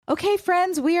 Okay,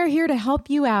 friends, we are here to help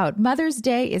you out. Mother's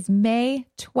Day is May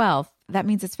 12th. That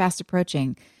means it's fast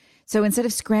approaching. So instead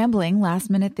of scrambling last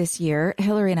minute this year,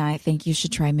 Hillary and I think you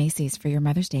should try Macy's for your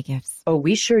Mother's Day gifts. Oh,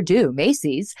 we sure do.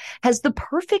 Macy's has the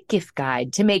perfect gift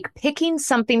guide to make picking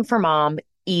something for mom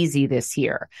easy this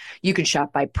year. You can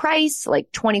shop by price,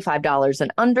 like $25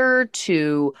 and under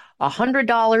to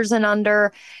 $100 and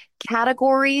under,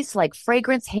 categories like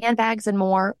fragrance, handbags, and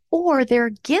more, or their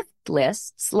gift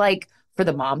lists like for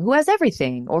the mom who has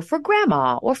everything, or for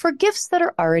grandma, or for gifts that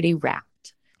are already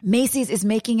wrapped. Macy's is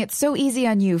making it so easy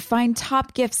on you. Find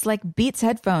top gifts like Beats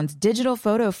headphones, digital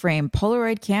photo frame,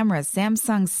 Polaroid cameras,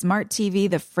 Samsung Smart TV,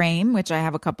 the frame, which I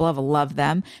have a couple of, love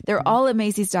them. They're all at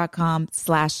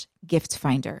Macy's.com/gift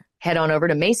finder. Head on over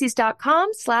to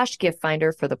Macy's.com/gift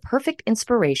finder for the perfect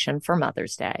inspiration for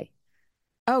Mother's Day.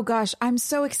 Oh gosh, I'm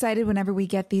so excited whenever we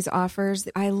get these offers.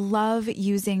 I love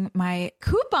using my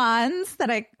coupons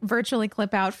that I virtually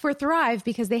clip out for Thrive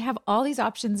because they have all these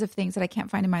options of things that I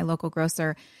can't find in my local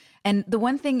grocer. And the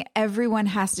one thing everyone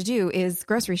has to do is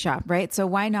grocery shop, right? So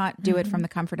why not do it from the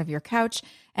comfort of your couch?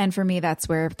 And for me, that's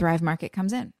where Thrive Market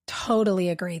comes in. Totally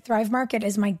agree. Thrive Market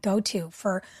is my go-to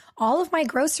for all of my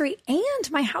grocery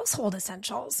and my household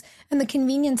essentials. And the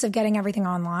convenience of getting everything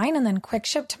online and then quick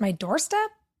ship to my doorstep.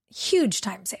 Huge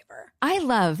time saver. I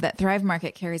love that Thrive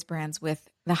Market carries brands with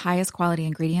the highest quality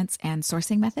ingredients and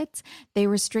sourcing methods. They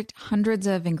restrict hundreds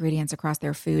of ingredients across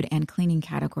their food and cleaning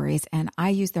categories, and I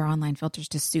use their online filters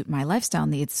to suit my lifestyle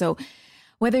needs. So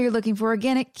whether you're looking for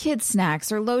organic kids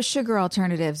snacks or low sugar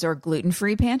alternatives or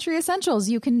gluten-free pantry essentials,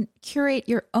 you can curate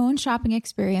your own shopping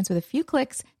experience with a few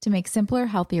clicks to make simpler,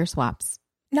 healthier swaps.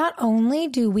 Not only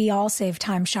do we all save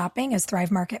time shopping as Thrive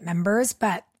Market members,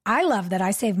 but I love that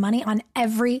I save money on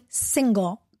every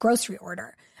single grocery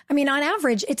order. I mean, on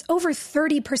average, it's over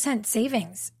 30%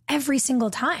 savings every single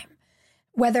time.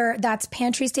 Whether that's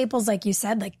pantry staples, like you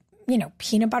said, like,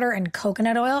 peanut butter and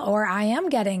coconut oil, or I am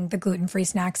getting the gluten-free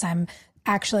snacks I'm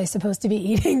actually supposed to be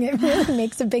eating. It really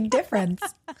makes a big difference.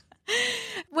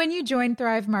 When you join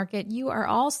Thrive Market, you are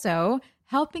also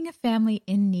helping a family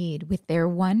in need with their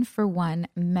 1-for-1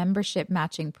 membership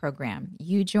matching program.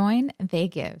 You join, they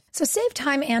give. So save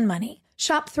time and money.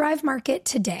 Shop Thrive Market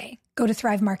today. Go to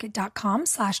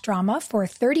thrivemarket.com/drama for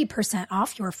 30%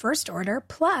 off your first order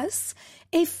plus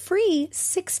a free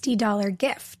 $60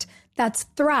 gift. That's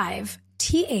Thrive,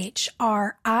 THRIVE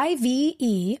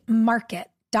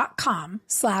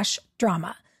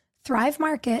market.com/drama.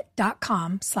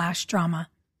 thrivemarket.com/drama.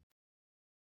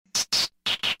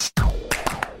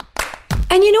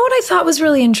 And you know what I thought was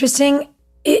really interesting?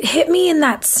 It hit me in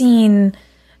that scene,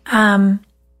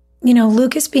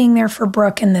 Lucas being there for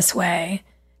Brooke in this way.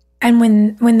 And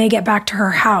when they get back to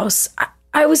her house,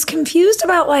 I was confused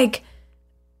about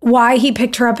why he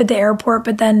picked her up at the airport,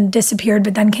 but then disappeared,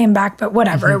 but then came back. But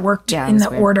whatever, it worked in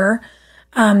the order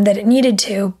that it needed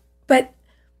to. But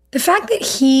the fact that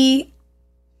he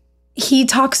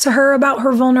talks to her about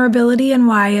her vulnerability and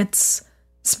why it's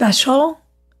special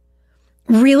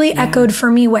really echoed for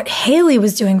me what Haley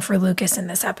was doing for Lucas in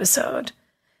this episode.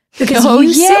 Because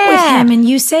you sit with him and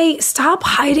you say, stop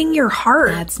hiding your heart.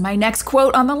 That's my next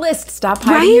quote on the list. Stop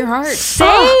hiding your heart.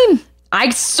 Same. I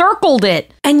circled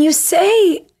it. And you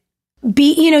say,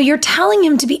 you're telling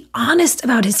him to be honest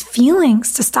about his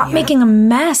feelings, to stop making a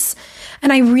mess.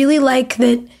 And I really like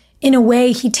that in a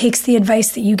way he takes the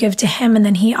advice that you give to him and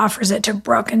then he offers it to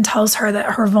Brooke and tells her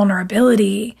that her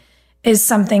vulnerability is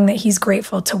something that he's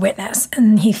grateful to witness.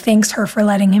 And he thanks her for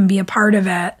letting him be a part of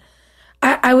it.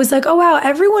 I was like, oh, wow,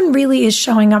 everyone really is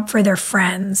showing up for their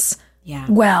friends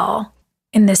well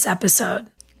in this episode.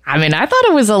 I mean, I thought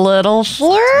it was a little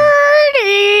flirty.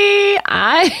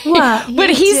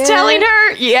 But he's telling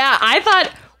her, I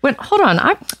thought, hold on,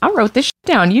 I wrote this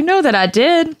down. You know that I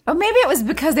did. Oh, maybe it was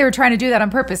because they were trying to do that on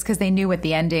purpose because they knew at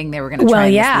the ending they were going to try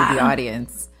and mislead the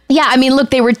audience. Yeah, I mean, look,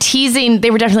 they were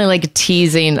definitely like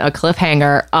teasing a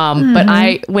cliffhanger.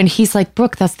 But when he's like,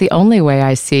 Brooke, that's the only way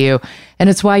I see you. And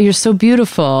it's why you're so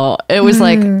beautiful. It was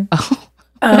like,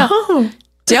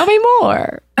 tell me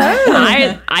more.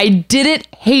 I didn't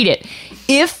hate it.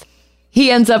 If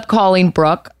he ends up calling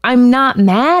Brooke, I'm not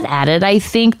mad at it. I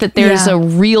think that there's a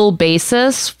real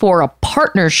basis for a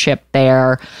partnership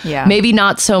there. Yeah. Maybe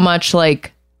not so much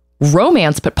like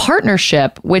romance, but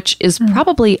partnership, which is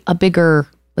probably a bigger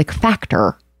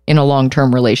factor in a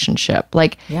long-term relationship.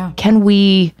 Can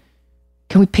we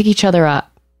pick each other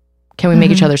up? Can we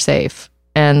make each other safe?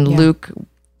 And Luke,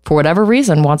 for whatever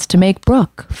reason, wants to make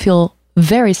Brooke feel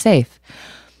very safe.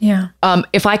 Yeah.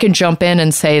 If I can jump in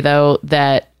and say, though,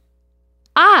 that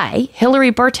Hillary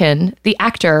Burton, the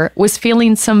actor, was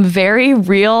feeling some very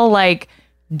real,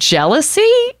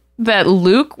 jealousy that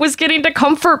Luke was getting to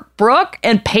comfort Brooke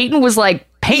and Peyton was,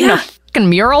 painting a fucking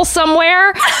mural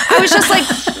somewhere. I was just like,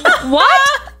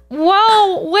 what?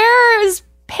 Well, where is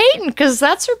Peyton? Because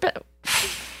that's her...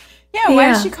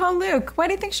 Why did she call Luke? Why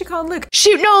do you think she called Luke?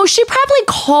 She probably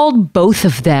called both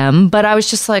of them, but I was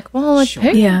just like, well,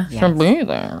 Peyton should be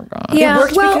there. It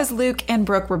worked because Luke and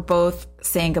Brooke were both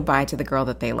saying goodbye to the girl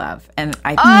that they love. And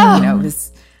I think, it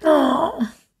was...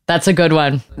 That's a good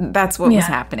one. That's what was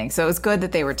happening. So it was good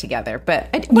that they were together. But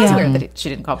it was weird that she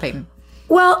didn't call Peyton.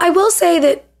 Well, I will say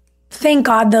that thank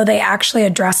God, though, they actually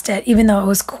addressed it, even though it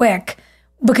was quick,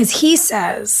 because he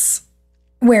says,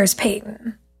 where's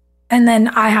Peyton? And then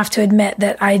I have to admit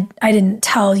that I didn't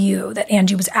tell you that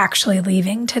Angie was actually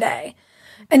leaving today.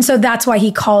 And so that's why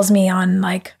he calls me on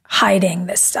hiding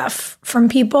this stuff from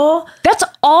people. That's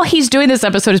all he's doing this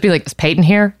episode is being like, is Peyton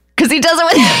here? Because he does it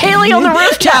with Haley on the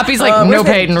rooftop. He's like, no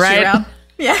Peyton, right?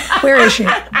 Yeah. Where is she?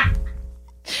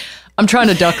 I'm trying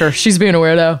to duck her. She's being a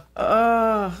weirdo.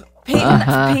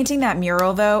 Peyton painting that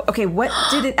mural, though. Okay, what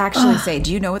did it actually say?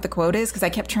 Do you know what the quote is? Because I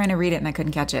kept trying to read it and I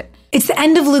couldn't catch it. It's the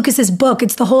end of Lucas's book.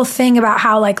 It's the whole thing about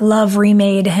how love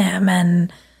remade him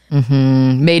and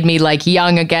made me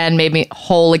young again, made me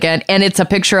whole again, and it's a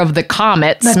picture of the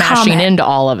comet smashing into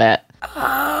all of it.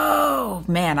 Oh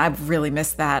man, I really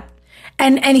missed that.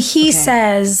 And he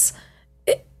says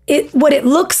what it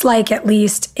looks like, at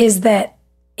least, is that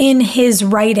in his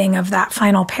writing of that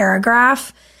final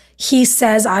paragraph, he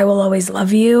says, I will always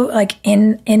love you,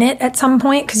 in it at some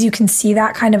point, because you can see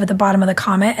that kind of at the bottom of the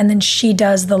comment. And then she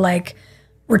does the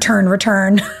return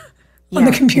on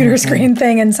the computer screen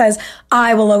thing and says,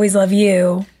 I will always love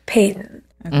you, Peyton.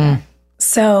 Okay.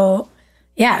 So,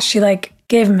 she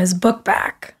gave him his book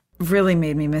back. Really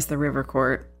made me miss the river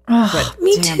court. Oh, but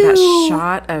me damn, too. That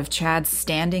shot of Chad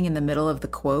standing in the middle of the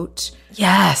quote.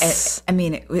 Yes. I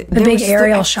mean, the big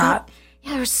aerial shot.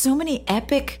 There were so many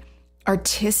epic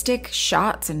artistic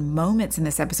shots and moments in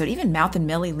this episode. Even Mouth and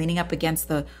Millie leaning up against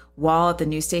the wall at the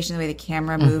news station, the way the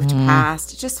camera moved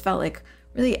past. It just felt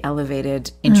really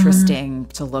elevated, interesting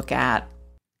to look at.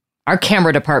 Our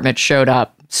camera department showed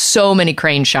up. So many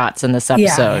crane shots in this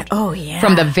episode. Yeah. Oh, yeah.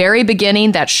 From the very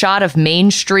beginning, that shot of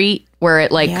Main Street where it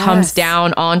comes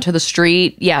down onto the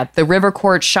street. Yeah, the river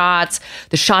court shots,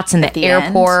 the shots in the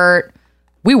airport. End.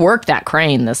 We worked that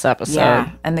crane this episode.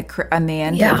 Yeah, and on the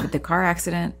end of the car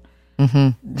accident.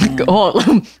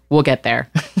 Oh, we'll get there.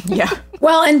 Yeah.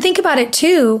 Well, and think about it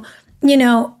too.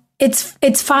 It's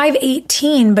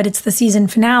 5/18, but it's the season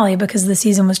finale because the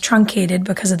season was truncated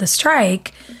because of the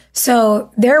strike.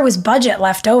 So there was budget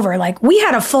left over. We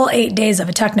had a full 8 days of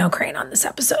a techno crane on this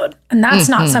episode, and that's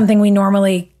not something we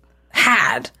normally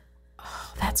had.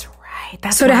 Oh, that's right.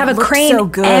 That's so to have a crane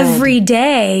every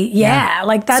day,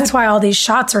 that's why all these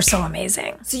shots are so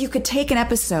amazing. So you could take an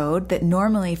episode that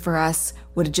normally for us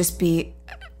would just be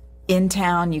in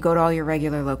town, you go to all your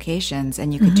regular locations,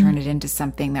 and you could turn it into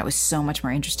something that was so much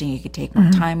more interesting. You could take more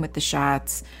time with the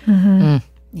shots.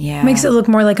 Yeah. Makes it look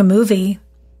more like a movie.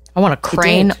 I want a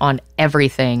crane on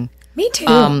everything. Me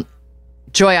too.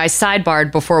 Joy, I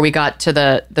sidebarred before we got to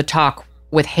the talk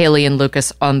with Haley and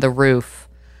Lucas on the roof,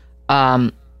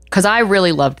 because I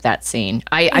really loved that scene.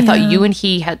 I thought you and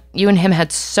him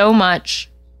had so much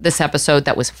this episode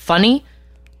that was funny,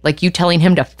 like you telling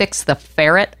him to fix the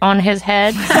ferret on his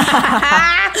head.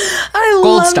 I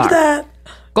Gold loved star. that.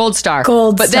 Gold star.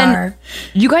 But then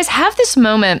you guys have this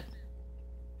moment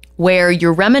where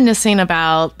you're reminiscing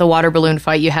about the water balloon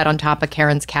fight you had on top of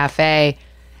Karen's cafe,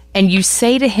 and you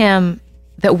say to him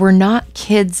that we're not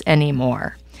kids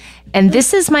anymore. And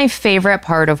this is my favorite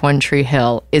part of One Tree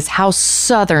Hill, is how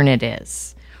Southern it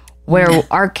is, where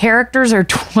our characters are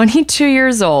 22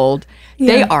 years old.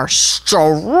 Yeah. They are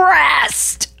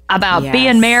stressed about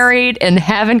being married and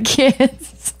having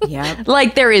kids. Yep.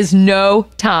 Like there is no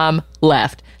time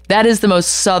left. That is the most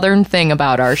Southern thing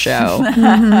about our show.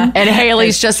 And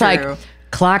Haley's just true. Like,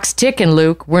 clock's ticking,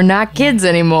 Luke. We're not kids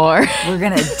anymore. We're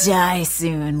going to die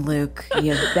soon, Luke.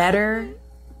 You better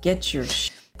get your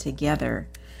together.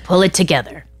 Pull it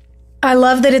together. I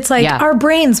love that it's like our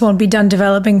brains won't be done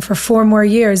developing for 4 more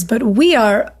years, but we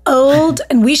are old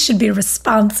and we should be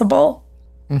responsible.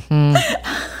 Mm-hmm.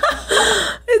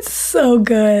 It's so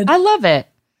good. I love it.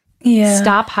 Yeah.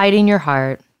 Stop hiding your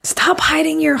heart. Stop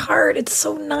hiding your heart. It's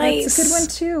so nice. That's a good one,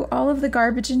 too. All of the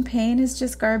garbage and pain is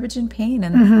just garbage and pain,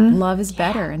 and love is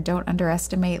better, and don't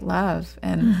underestimate love.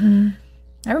 And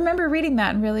I remember reading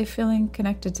that and really feeling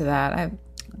connected to that.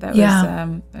 That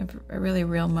was a really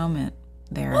real moment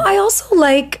there. Well, I also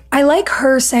like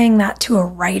her saying that to a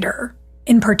writer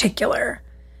in particular.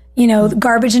 You know,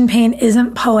 garbage and pain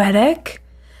isn't poetic.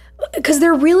 Because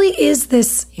there really is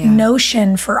this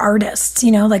notion for artists,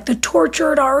 you know, like the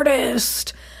tortured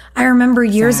artist. I remember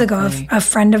years ago, a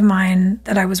friend of mine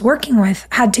that I was working with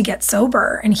had to get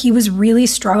sober, and he was really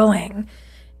struggling.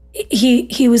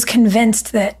 He was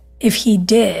convinced that if he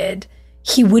did,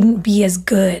 he wouldn't be as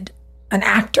good an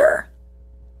actor.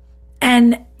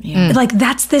 And like,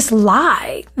 that's this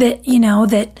lie that, you know,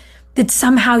 that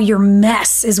somehow your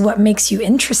mess is what makes you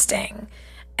interesting.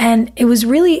 And it was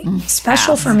really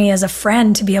special for me as a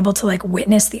friend to be able to like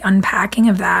witness the unpacking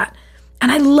of that.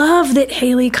 And I love that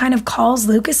Haley kind of calls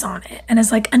Lucas on it and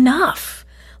is like, enough.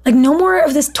 Like, no more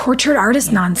of this tortured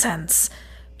artist nonsense.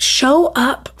 Show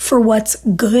up for what's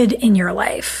good in your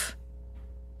life.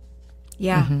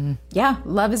 Yeah. Mm-hmm. Yeah.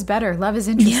 Love is better. Love is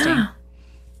interesting. Yeah.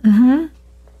 Mm-hmm.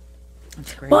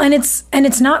 That's great. Well, and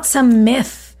it's not some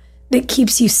myth that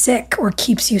keeps you sick or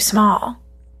keeps you small.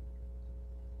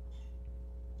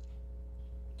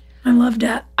 I loved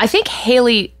it. I think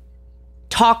Haley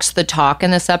talks the talk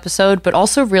in this episode, but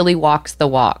also really walks the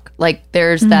walk. Like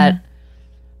there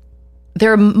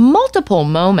are multiple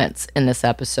moments in this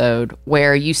episode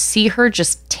where you see her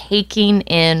just taking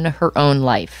in her own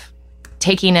life,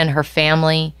 taking in her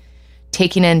family,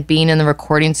 taking in being in the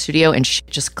recording studio and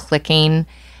just clicking.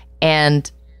 And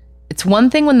it's one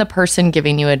thing when the person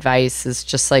giving you advice is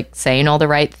just like saying all the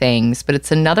right things, but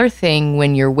it's another thing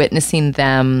when you're witnessing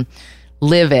them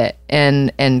live it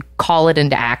and call it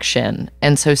into action.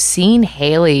 And so seeing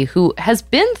Haley, who has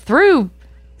been through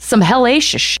some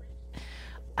hellacious shit,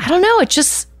 I don't know,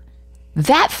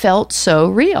 that felt so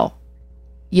real.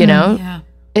 You know? Yeah.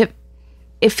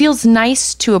 It feels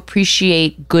nice to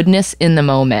appreciate goodness in the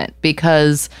moment,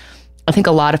 because I think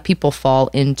a lot of people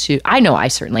I know I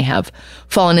certainly have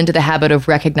fallen into the habit of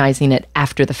recognizing it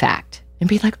after the fact and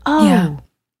be like,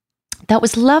 that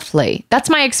was lovely. That's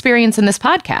my experience in this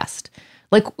podcast.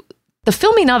 Like, the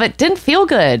filming of it didn't feel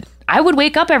good. I would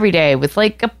wake up every day with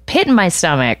like a pit in my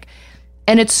stomach.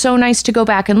 And it's so nice to go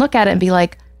back and look at it and be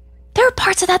like, there are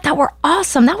parts of that were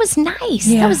awesome. That was nice.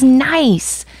 Yeah. That was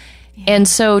nice. Yeah. And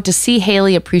so to see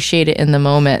Haley appreciate it in the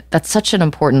moment, that's such an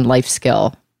important life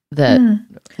skill that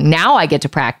now I get to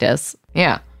practice.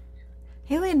 Yeah.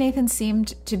 Haley and Nathan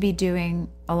seemed to be doing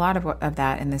a lot of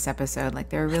that in this episode. Like,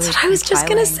 they're really That's what I was just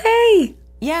going to say.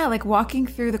 Yeah, like walking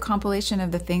through the compilation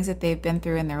of the things that they've been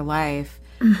through in their life,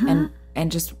 and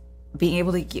just being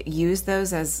able to use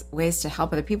those as ways to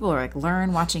help other people, or like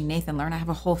learn, watching Nathan learn. I have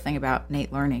a whole thing about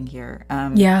Nate learning here.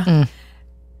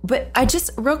 But I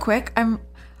just, real quick, I'm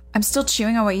still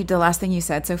chewing on the last thing you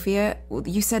said, Sophia.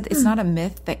 You said it's not a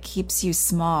myth that keeps you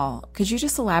small. Could you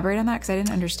just elaborate on that? Because I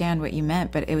didn't understand what you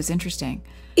meant, but it was interesting.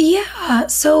 Yeah.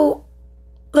 So,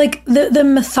 like, the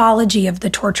mythology of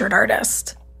the tortured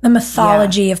artist, the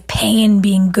mythology of pain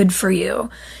being good for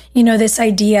you. You know, this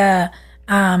idea,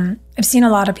 I've seen a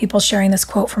lot of people sharing this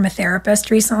quote from a therapist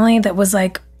recently that was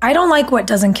like, I don't like what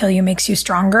doesn't kill you makes you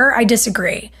stronger. I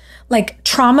disagree. Like,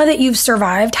 trauma that you've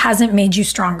survived hasn't made you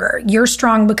stronger. You're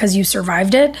strong because you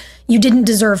survived it. You didn't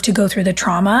deserve to go through the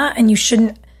trauma, and you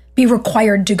shouldn't be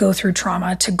required to go through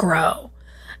trauma to grow.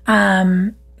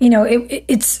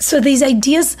 It's so these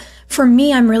ideas, for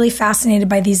me, I'm really fascinated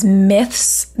by these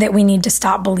myths that we need to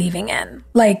stop believing in,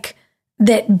 like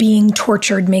that being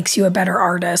tortured makes you a better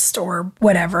artist or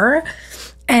whatever.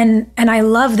 And I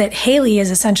love that Haley is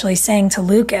essentially saying to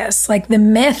Lucas, like the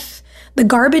myth, the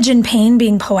garbage and pain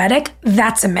being poetic,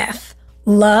 that's a myth.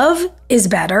 Love is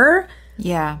better.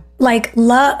 Yeah. Like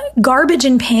garbage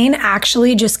and pain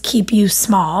actually just keep you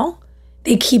small.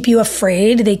 They keep you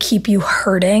afraid. They keep you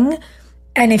hurting.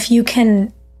 And if you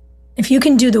can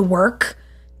do the work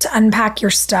to unpack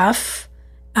your stuff,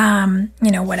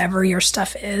 whatever your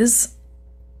stuff is,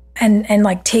 and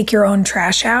like take your own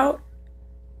trash out,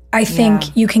 I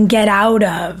think you can get out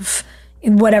of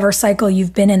whatever cycle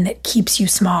you've been in that keeps you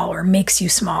small or makes you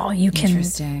small. You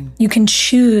can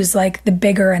choose like the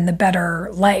bigger and the better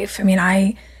life. I mean,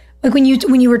 like when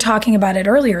you were talking about it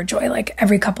earlier, Joy, like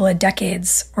every couple of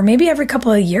decades or maybe every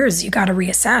couple of years, you got to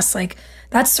reassess. Like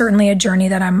that's certainly a journey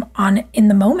that I'm on in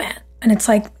the moment. And it's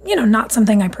like, not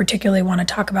something I particularly want to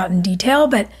talk about in detail,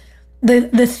 but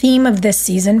the theme of this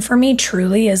season for me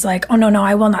truly is like, oh no,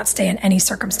 I will not stay in any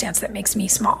circumstance that makes me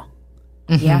small.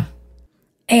 Mm-hmm. Yeah.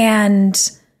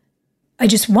 And I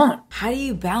just won't. How do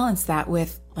you balance that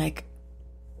with like,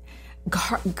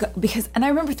 because, and I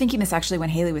remember thinking this actually when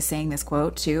Haley was saying this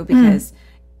quote too, because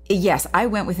yes, I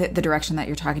went with it the direction that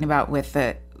you're talking about with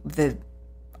the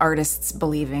artists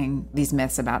believing these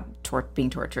myths about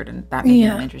being tortured and that making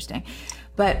them interesting.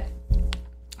 But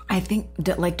I think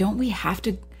like, don't we have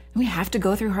to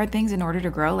go through hard things in order to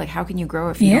grow? Like, how can you grow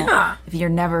if you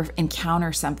never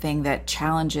encounter something that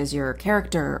challenges your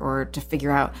character, or to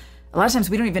figure out? A lot of times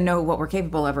we don't even know what we're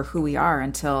capable of or who we are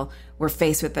until we're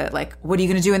faced with it. Like, what are you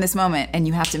going to do in this moment? And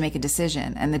you have to make a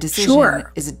decision. And the decision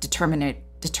is a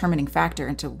determining factor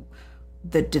into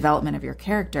the development of your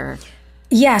character.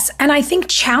 Yes. And I think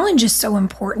challenge is so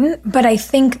important, but I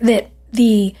think that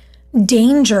the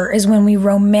danger is when we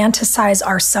romanticize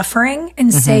our suffering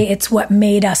and say it's what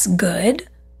made us good.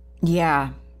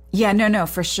 Yeah. Yeah, no,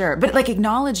 for sure. But like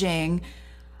acknowledging,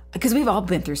 because we've all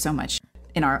been through so much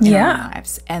in our own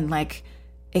lives, and like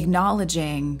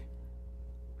acknowledging,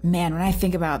 man, when I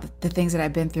think about the things that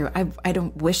I've been through, I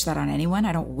don't wish that on anyone.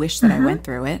 I don't wish that I went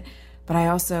through it, but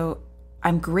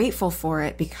I'm grateful for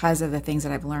it because of the things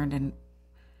that I've learned and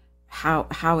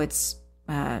how it's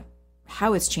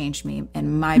changed me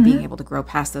and my being able to grow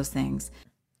past those things.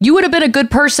 You would have been a good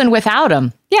person without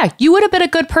him. Yeah, you would have been a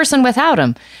good person without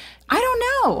him. I don't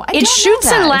know. It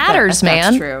shoots and ladders,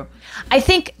 man. That's true.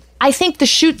 I think the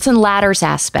shoots and ladders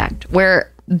aspect,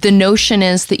 where the notion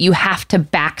is that you have to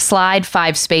backslide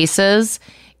 5 spaces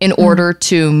in order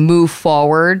to move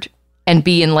forward and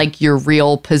be in like your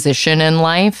real position in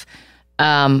life.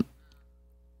 Or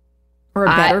a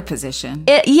better position.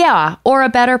 Or a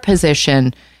better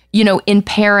position. In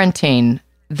parenting,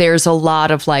 there's a lot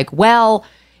of like, well,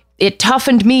 it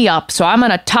toughened me up, so I'm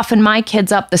going to toughen my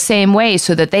kids up the same way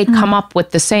so that they come up with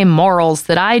the same morals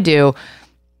that I do.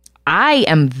 I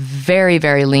am very,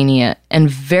 very lenient and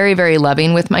very, very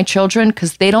loving with my children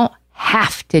because they don't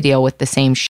have to deal with the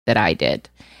same shit that I did.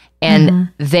 And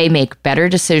they make better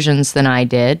decisions than I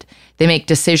did. They make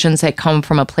decisions that come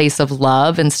from a place of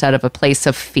love instead of a place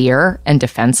of fear and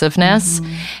defensiveness.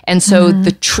 And so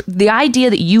the idea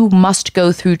that you must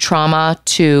go through trauma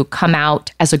to come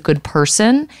out as a good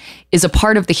person is a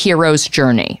part of the hero's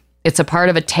journey. It's a part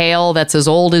of a tale that's as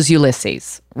old as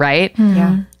Ulysses, right?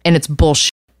 Yeah. And it's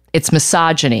bullshit. It's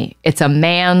misogyny. It's a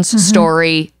man's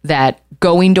story that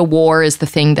going to war is the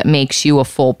thing that makes you a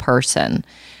full person.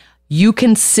 You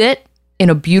can sit in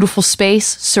a beautiful space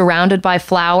surrounded by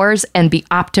flowers and be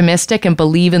optimistic and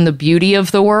believe in the beauty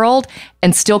of the world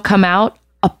and still come out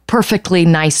a perfectly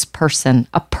nice person,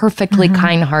 a perfectly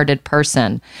kind-hearted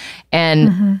person.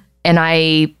 And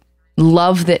I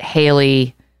love that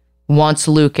Haley wants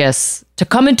Lucas to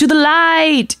come into the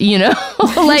light,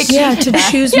 like to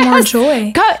choose more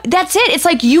joy. That's it. It's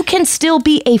like you can still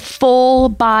be a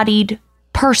full-bodied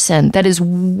person that is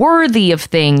worthy of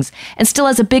things and still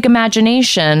has a big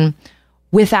imagination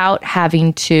without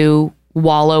having to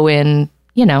wallow in,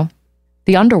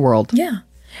 the underworld. Yeah.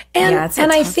 And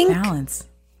I think balance.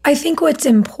 I think what's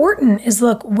important is,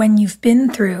 look, when you've been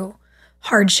through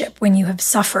hardship, when you have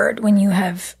suffered, when you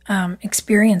have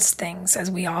experienced things, as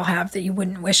we all have, that you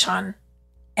wouldn't wish on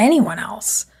anyone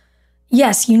else.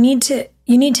 Yes, you need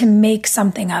to make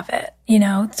something of it.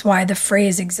 It's why the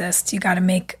phrase exists. You got to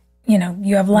make,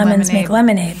 you have lemons, make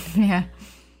lemonade.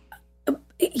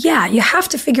 Yeah, you have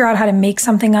to figure out how to make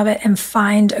something of it and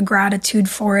find a gratitude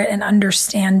for it and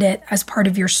understand it as part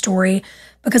of your story,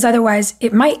 because otherwise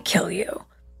it might kill you.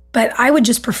 but I would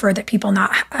just prefer that people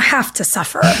not have to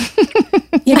suffer.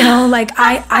 Like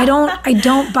I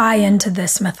don't buy into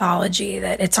this mythology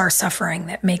that it's our suffering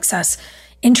that makes us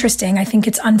interesting. I think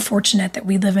it's unfortunate that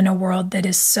we live in a world that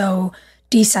is so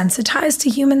desensitized to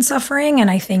human suffering.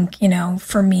 And I think,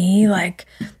 for me, like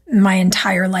my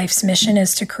entire life's mission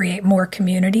is to create more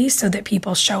community so that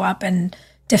people show up and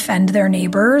defend their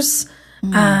neighbors.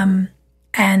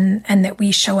 And that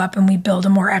we show up and we build a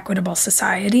more equitable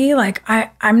society. Like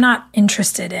I'm not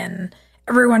interested in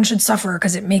everyone should suffer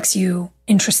because it makes you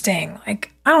interesting.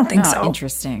 Like, I don't think so.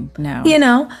 Interesting.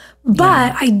 No.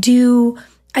 But I do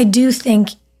think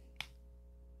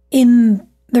in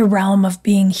the realm of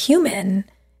being human,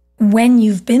 when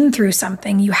you've been through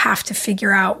something, you have to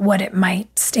figure out what it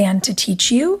might stand to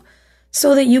teach you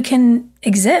so that you can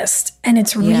exist. And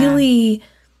it's really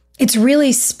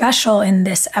special in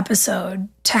this episode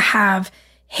to have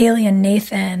Haley and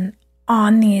Nathan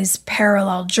on these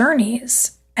parallel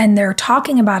journeys. And they're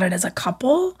talking about it as a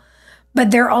couple,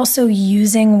 but they're also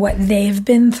using what they've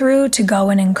been through to go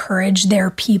and encourage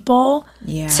their people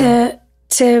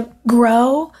to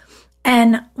grow.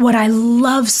 And what I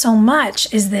love so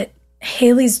much is that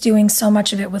Haley's doing so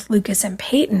much of it with Lucas and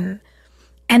Peyton,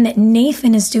 and that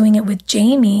Nathan is doing it with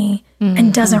Jamie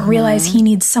and doesn't realize he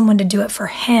needs someone to do it for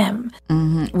him.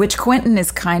 Which Quentin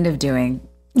is kind of doing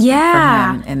for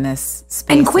him in this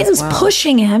space. And Quentin's as well.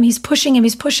 pushing him. He's pushing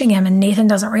him, and Nathan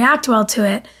doesn't react well to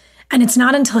it. And it's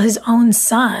not until his own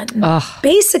son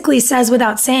basically says,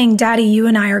 without saying, Daddy, you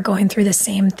and I are going through the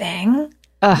same thing.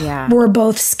 We're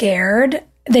both scared,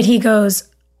 that he goes,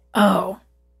 oh,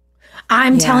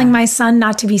 I'm telling my son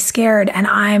not to be scared, and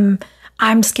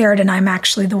I'm scared, and I'm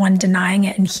actually the one denying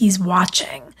it, and he's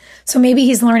watching. So maybe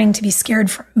he's learning to be scared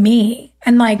from me.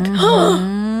 And like,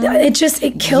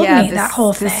 it killed me, that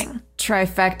whole thing. This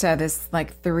trifecta, this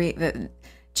like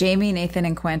Jamie, Nathan,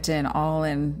 and Quentin all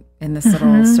in this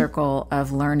little circle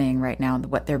of learning right now,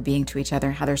 what they're being to each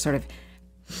other, how they're sort of,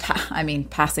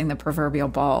 passing the proverbial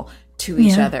ball to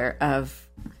each other of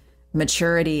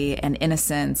maturity and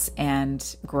innocence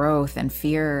and growth and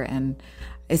fear. And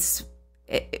it's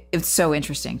so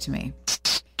interesting to me.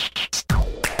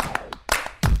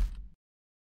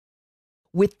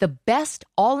 With the best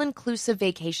all-inclusive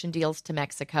vacation deals to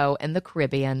Mexico and the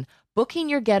Caribbean, booking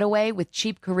your getaway with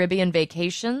Cheap Caribbean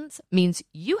Vacations means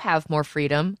you have more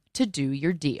freedom to do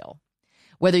your deal.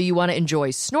 Whether you want to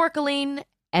enjoy snorkeling,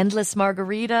 endless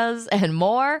margaritas, and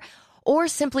more, or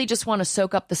simply just want to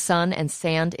soak up the sun and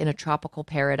sand in a tropical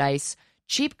paradise,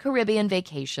 Cheap Caribbean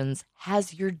Vacations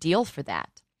has your deal for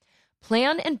that.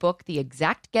 Plan and book the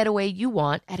exact getaway you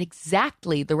want at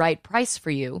exactly the right price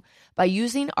for you by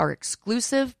using our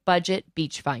exclusive budget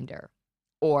beach finder.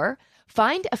 Or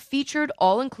find a featured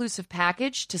all-inclusive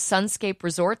package to Sunscape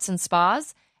Resorts and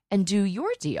Spas and do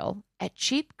your deal at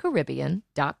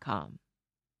cheapcaribbean.com.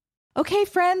 Okay,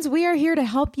 friends, we are here to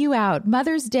help you out.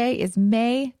 Mother's Day is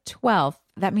May 12th.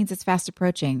 That means it's fast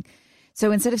approaching.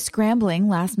 So instead of scrambling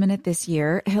last minute this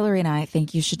year, Hillary and I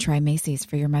think you should try Macy's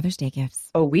for your Mother's Day gifts.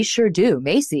 Oh, we sure do.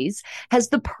 Macy's has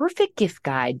the perfect gift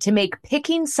guide to make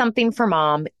picking something for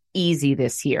mom easy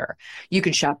this year. You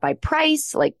can shop by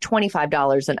price, like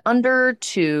 $25 and under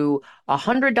to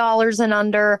 $100 and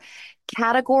under,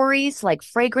 categories like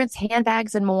fragrance,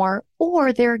 handbags, and more,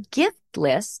 or their gift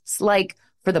lists like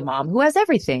for the mom who has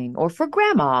everything, or for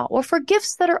grandma, or for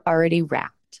gifts that are already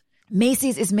wrapped.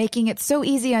 Macy's is making it so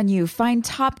easy on you. Find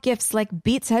top gifts like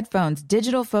Beats headphones,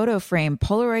 digital photo frame,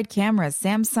 Polaroid cameras,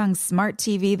 Samsung Smart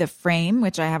TV, the frame,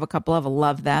 which I have a couple of,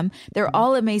 love them. They're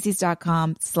all at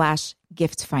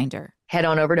Macy's.com/gift finder. Head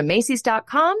on over to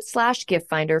Macy's.com/gift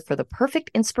finder for the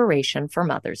perfect inspiration for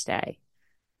Mother's Day.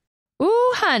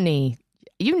 Ooh, honey,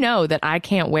 you know that I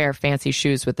can't wear fancy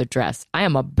shoes with a dress. I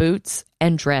am a boots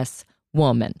and dress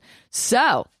woman.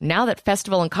 So now that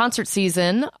festival and concert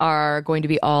season are going to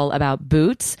be all about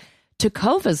boots,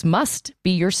 Tecovas must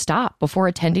be your stop before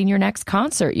attending your next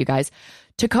concert, you guys.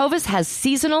 Tecovas has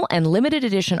seasonal and limited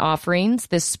edition offerings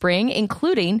this spring,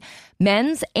 including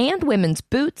men's and women's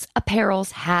boots,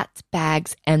 apparels, hats,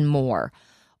 bags, and more.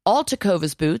 All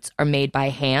Tecovas boots are made by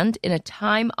hand in a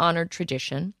time-honored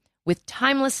tradition with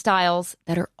timeless styles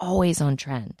that are always on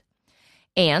trend.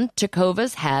 And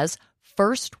Tecovas has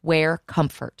first wear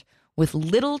comfort with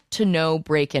little to no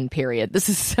break-in period. This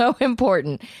is so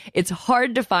important. It's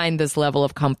hard to find this level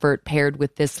of comfort paired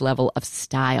with this level of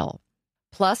style.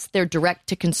 Plus, their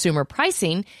direct-to-consumer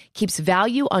pricing keeps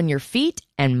value on your feet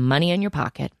and money in your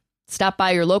pocket. Stop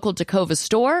by your local Tecovas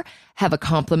store, have a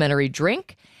complimentary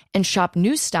drink, and shop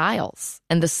new styles.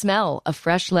 And the smell of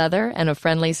fresh leather and a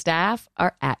friendly staff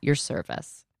are at your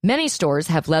service. Many stores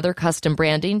have leather custom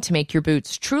branding to make your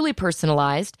boots truly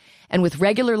personalized, and with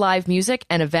regular live music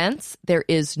and events, there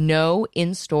is no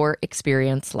in-store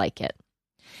experience like it.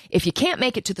 If you can't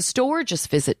make it to the store, just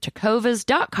visit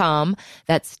tecovas.com,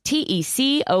 that's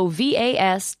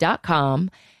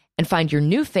TECOVAS.com, and find your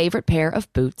new favorite pair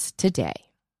of boots today.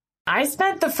 I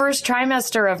spent the first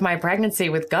trimester of my pregnancy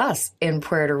with Gus in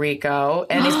Puerto Rico.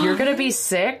 And if you're going to be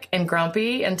sick and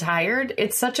grumpy and tired,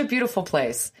 it's such a beautiful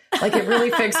place. Like, it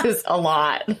really fixes a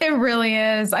lot. It really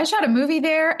is. I shot a movie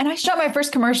there, and I shot my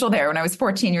first commercial there when I was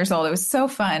 14 years old. It was so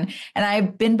fun. And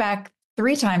I've been back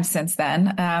 3 times since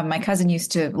then. My cousin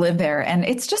used to live there, and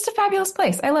it's just a fabulous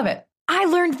place. I love it. I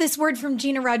learned this word from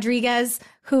Gina Rodriguez,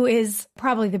 who is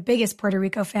probably the biggest Puerto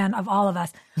Rico fan of all of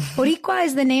us. Boricua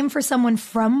is the name for someone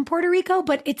from Puerto Rico,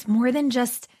 but it's more than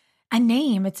just a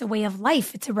name. It's a way of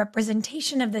life. It's a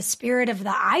representation of the spirit of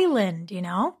the island, you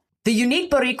know? The unique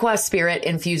Boricua spirit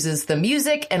infuses the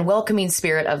music and welcoming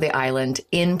spirit of the island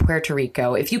in Puerto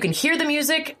Rico. If you can hear the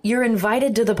music, you're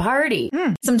invited to the party.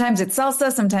 Sometimes it's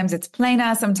salsa, sometimes it's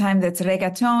plena, sometimes it's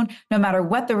reggaeton. No matter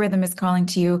what the rhythm is calling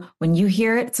to you, when you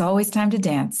hear it, it's always time to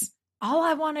dance. All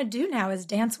I want to do now is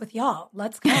dance with y'all.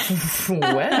 Let's go.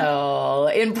 Well,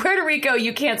 in Puerto Rico,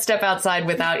 you can't step outside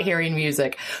without hearing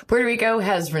music. Puerto Rico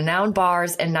has renowned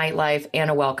bars and nightlife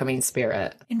and a welcoming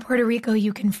spirit. In Puerto Rico,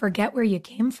 you can forget where you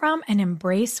came from and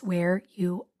embrace where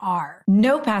you are.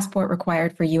 No passport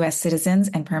required for U.S. citizens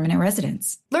and permanent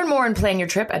residents. Learn more and plan your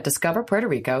trip at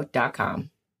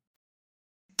discoverpuertorico.com.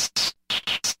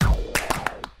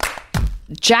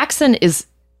 Jackson is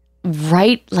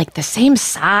right, like the same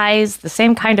size, the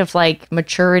same kind of like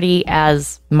maturity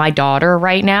as my daughter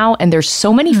right now. And there's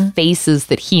so many faces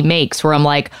that he makes where I'm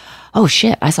like, oh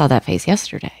shit, I saw that face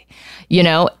yesterday, you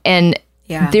know? And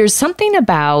there's something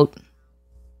about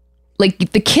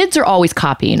like the kids are always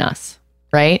copying us,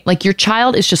 right? Like your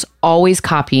child is just always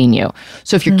copying you.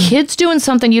 So if your kid's doing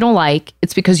something you don't like,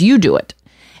 it's because you do it.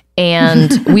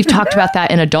 And we've talked about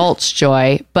that in adults,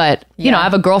 Joy. But, you know, I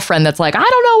have a girlfriend that's like, I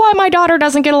don't know why my daughter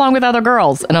doesn't get along with other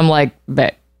girls. And I'm like,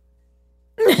 babe,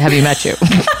 have you met you?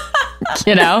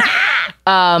 You know?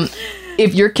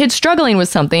 If your kid's struggling with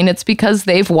something, it's because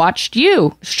they've watched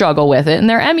you struggle with it and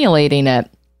they're emulating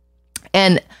it.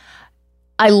 And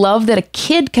I love that a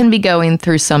kid can be going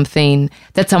through something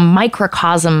that's a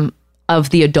microcosm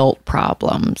of the adult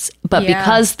problems. But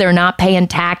because they're not paying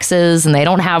taxes and they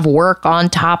don't have work on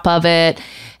top of it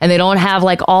and they don't have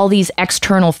like all these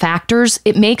external factors,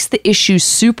 it makes the issue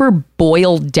super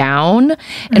boiled down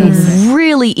and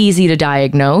really easy to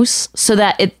diagnose, so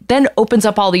that it then opens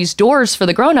up all these doors for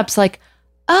the grownups like,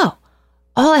 oh,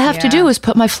 all I have to do is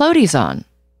put my floaties on.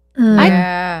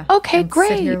 Okay, and great.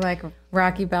 Sit here like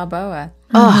Rocky Balboa.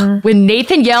 Oh, when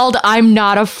Nathan yelled, I'm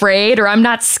not afraid, or I'm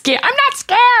not scared,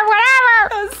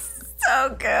 whatever.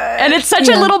 So good. And it's such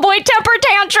a little boy temper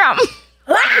tantrum.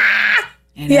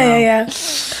 Yeah.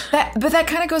 But that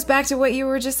kind of goes back to what you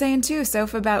were just saying too,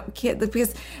 Soph, about kids.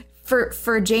 Because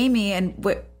for Jamie and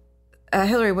what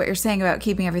Hillary, what you're saying about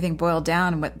keeping everything boiled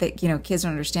down and what kids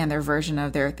don't understand their version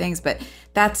of their things, but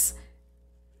that's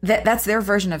their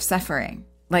version of suffering.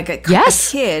 Like a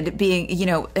kid being,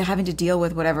 having to deal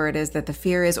with whatever it is that the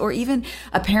fear is, or even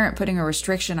a parent putting a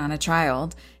restriction on a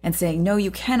child and saying, no,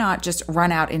 you cannot just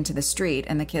run out into the street.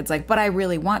 And the kid's like, but I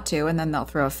really want to. And then they'll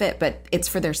throw a fit, but it's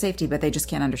for their safety, but they just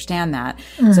can't understand that.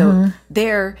 So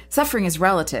their suffering is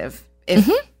relative. If,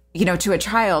 to a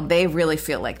child, they really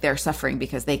feel like they're suffering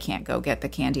because they can't go get the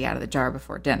candy out of the jar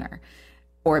before dinner,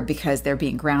 or because they're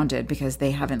being grounded because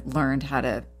they haven't learned how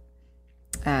to,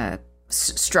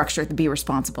 structure to be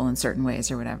responsible in certain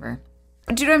ways or whatever.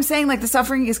 Do you know what I'm saying? Like the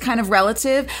suffering is kind of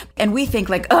relative, and we think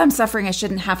like, oh, I'm suffering, I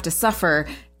shouldn't have to suffer.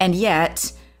 And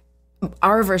yet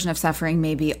our version of suffering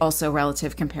may be also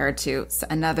relative compared to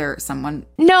someone.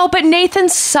 No, but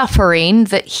Nathan's suffering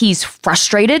that he's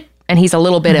frustrated and he's a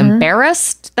little bit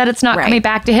embarrassed that it's not coming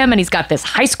back to him. And he's got this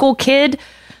high school kid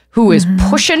who is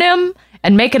pushing him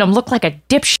and making him look like a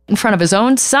dipshit in front of his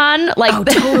own son. Like,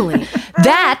 totally.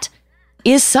 That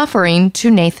is suffering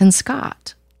to Nathan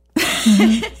Scott.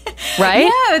 Right?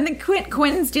 Yeah, and then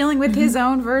Quentin's dealing with his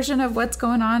own version of what's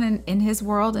going on in his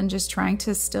world and just trying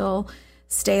to still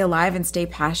stay alive and stay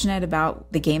passionate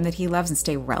about the game that he loves and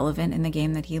stay relevant in the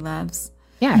game that he loves.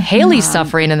 Yeah, Haley's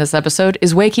suffering in this episode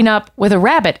is waking up with a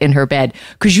rabbit in her bed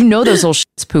because those little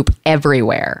shits poop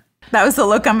everywhere. That was the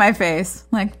look on my face.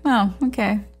 Like, oh,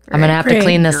 okay. Great. I'm going to have to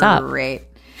clean this up. Great.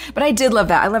 But I did love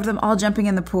that. I loved them all jumping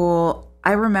in the pool.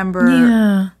 I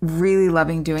remember really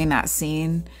loving doing that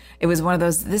scene. It was one of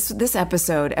those, this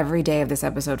episode, every day of this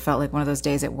episode felt like one of those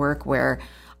days at work where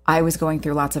I was going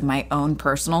through lots of my own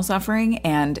personal suffering,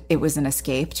 and it was an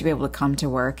escape to be able to come to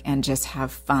work and just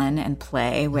have fun and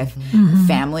play with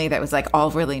family that was like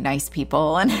all really nice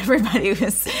people, and everybody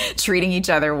was treating each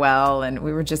other well, and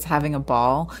we were just having a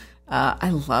ball.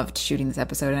 I loved shooting this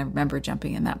episode, and I remember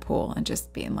jumping in that pool and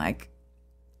just being like,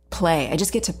 play. I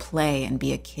just get to play and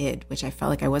be a kid, which I felt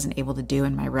like I wasn't able to do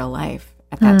in my real life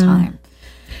at that time.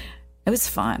 It was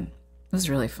fun. It was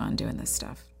really fun doing this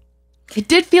stuff. It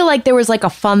did feel like there was like a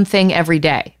fun thing every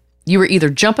day. You were either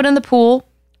jumping in the pool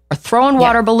or throwing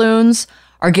water balloons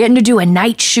or getting to do a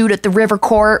night shoot at the river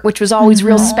court, which was always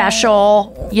real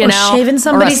special, you know, shaving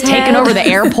somebody's or us taking over the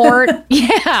airport.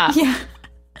 Yeah.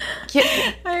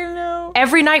 I know.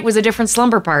 Every night was a different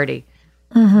slumber party.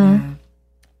 The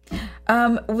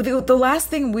last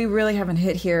thing we really haven't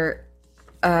hit here,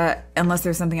 unless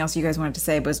there's something else you guys wanted to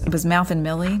say, was Mouth and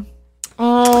Millie.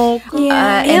 Oh,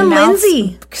 yeah. And Mouth's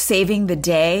Lindsay saving the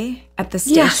day at the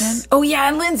station. Yes. Oh, yeah,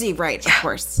 and Lindsay, right, of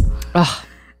course.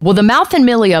 well, the Mouth and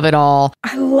Millie of it all.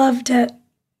 I loved it.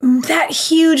 That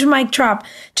huge mic drop.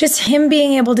 Just him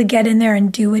being able to get in there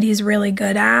and do what he's really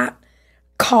good at.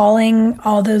 Calling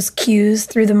all those cues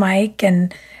through the mic.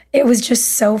 And it was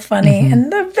just so funny.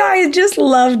 And I just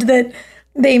loved that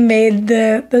they made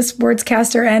the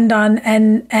sportscaster end on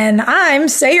and I'm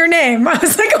say your name. I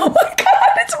was like, oh my God,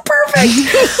 it's perfect.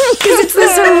 Because it's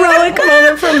this heroic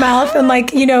moment for Mouth, and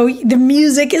like, you know, the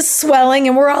music is swelling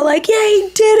and we're all like, yeah, he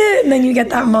did it. And then you get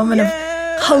that moment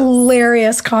of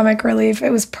hilarious comic relief.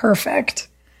 It was perfect.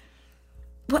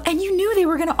 Well, and you knew they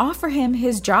were going to offer him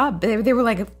his job. They were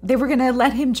like, they were going to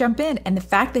let him jump in. And the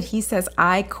fact that he says,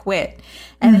 I quit,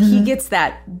 and he gets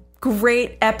that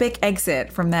great epic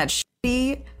exit from that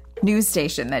shitty news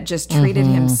station that just treated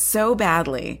him so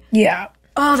badly. Yeah.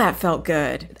 Oh, that felt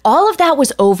good. All of that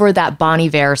was over that Bon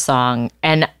Iver song.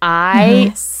 And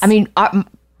I mean,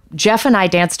 Jeff and I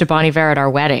danced to Bon Iver at our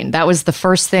wedding. That was the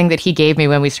first thing that he gave me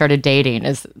when we started dating,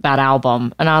 is that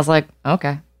album. And I was like,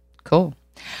 okay, cool.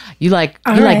 You like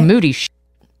moody shit.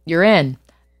 You're in.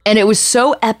 And it was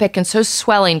so epic and so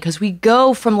swelling, because we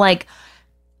go from like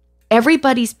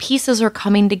everybody's pieces are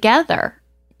coming together.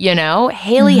 You know,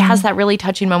 Haley has that really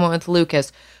touching moment with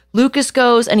Lucas. Lucas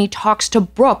goes and he talks to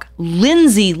Brooke.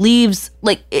 Lindsay leaves,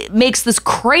 like, it makes this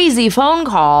crazy phone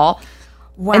call.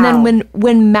 Wow. And then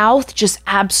when Mouth just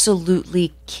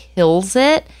absolutely kills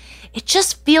it, it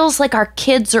just feels like our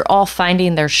kids are all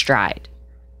finding their stride.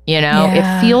 You know,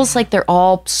 it feels like they're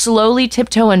all slowly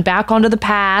tiptoeing back onto the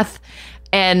path,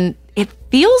 and it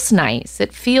feels nice.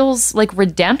 It feels like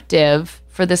redemptive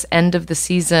for this end of the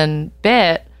season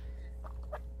bit,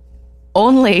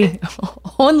 only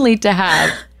to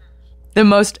have the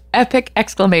most epic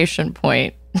exclamation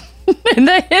point in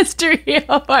the history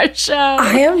of our show.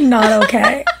 I am not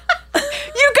okay.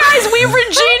 You guys, we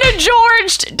Regina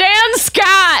Georged Dan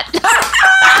Scott.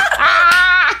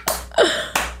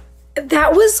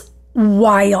 That was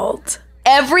wild.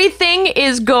 Everything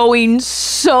is going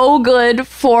so good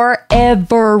for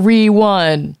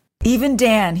everyone. Even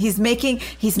Dan, he's making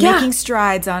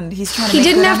strides on. He's trying to. He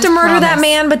didn't have to murder that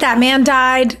man, but that man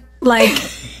died. Like,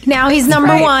 now he's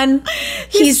number one.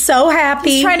 He's so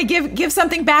happy. He's trying to give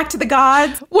something back to the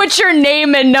gods. What's your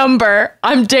name and number?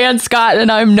 I'm Dan Scott,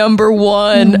 and I'm number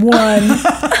one.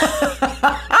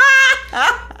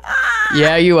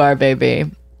 Yeah, you are,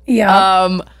 baby.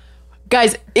 Yeah.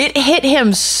 Guys, it hit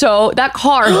him so. That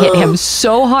car hit him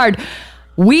so hard.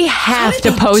 We have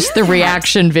to post the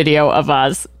reaction video of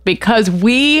us, because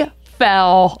we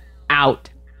fell out.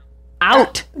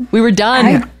 We were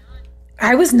done.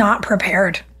 I was not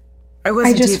prepared. I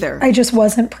wasn't either. I just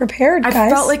wasn't prepared, guys. I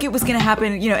felt like it was going to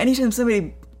happen. You know, anytime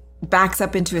somebody backs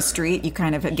up into a street, you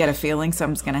kind of get a feeling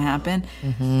something's going to happen.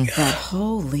 But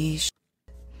holy shit,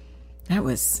 that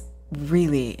was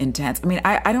really intense. I mean,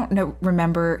 I don't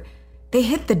remember. They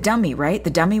hit the dummy, right? The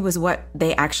dummy was what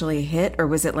they actually hit, or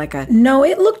was it like a... No,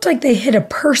 it looked like they hit a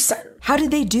person. How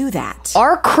did they do that?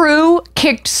 Our crew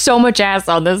kicked so much ass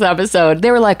on this episode. They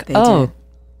were like,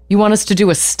 you want us to do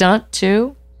a stunt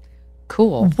too?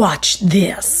 Cool. Watch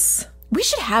this. We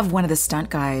should have one of the stunt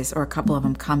guys or a couple of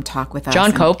them come talk with us.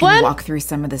 John Copeland? And walk through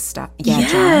some of the stuff. Yeah,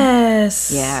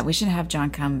 yes. John. Yeah, we should have John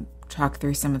come talk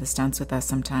through some of the stunts with us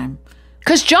sometime.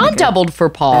 Because John doubled for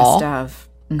Paul. Best of.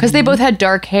 Because they both had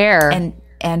dark hair.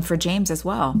 And for James as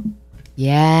well.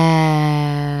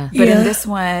 Yeah. But in this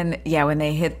one, when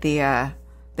they hit the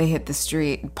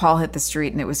street, Paul hit the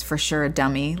street, and it was for sure a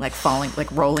dummy, like falling, like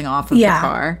rolling off of the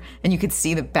car. And you could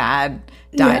see the bad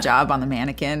dye job on the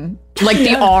mannequin. Like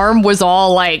the arm was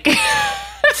all like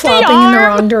flopping in the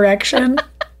wrong direction.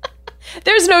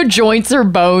 There's no joints or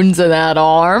bones in that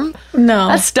arm. No.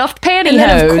 That's stuffed pantyhose. And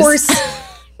then, of course,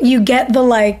 you get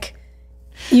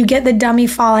the dummy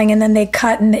falling, and then they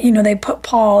cut and, they put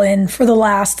Paul in for the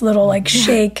last little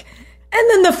shake. And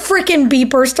then the freaking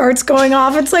beeper starts going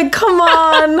off. It's like, come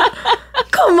on.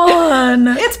 Come on.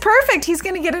 It's perfect. He's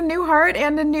going to get a new heart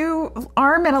and a new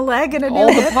arm and a leg and a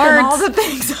new hip and all the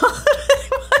things.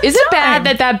 Is it bad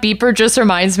that beeper just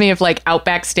reminds me of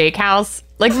Outback Steakhouse?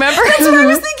 Remember? That's what I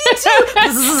was thinking too.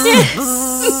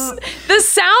 The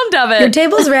sound of it. Your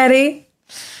table's ready.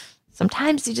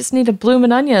 Sometimes you just need a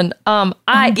bloomin' onion. I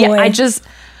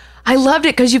loved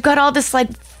it because you've got all this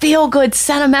feel good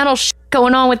sentimental shit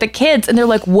going on with the kids, and they're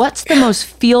like, "What's the most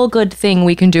feel good thing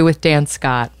we can do with Dan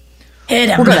Scott? Hit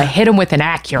him. We're gonna hit him with an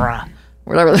Acura,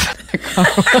 whatever the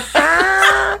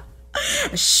car."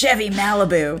 A Chevy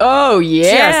Malibu. Oh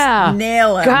yeah, just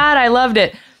nail him. God, I loved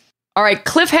it. All right,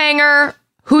 cliffhanger.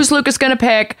 Who's Lucas gonna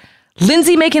pick?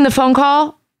 Lindsay making the phone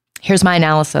call. Here's my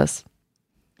analysis.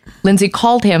 Lindsay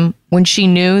called him when she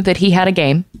knew that he had a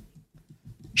game.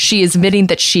 She is admitting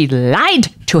that she lied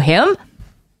to him,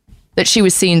 that she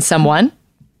was seeing someone.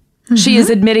 Mm-hmm. She is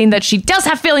admitting that she does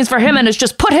have feelings for him and has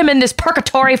just put him in this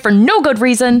purgatory for no good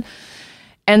reason.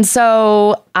 And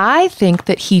so I think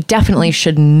that he definitely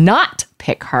should not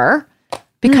pick her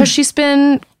because she's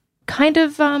been kind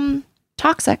of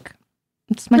toxic.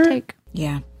 That's my take.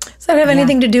 Yeah. Does that have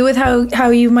anything to do with how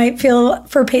you might feel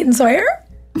for Peyton Sawyer?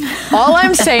 All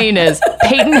I'm saying is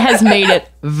Peyton has made it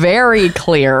very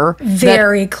clear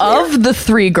that of the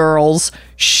three girls,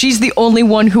 she's the only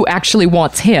one who actually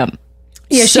wants him.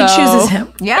 Yeah, she chooses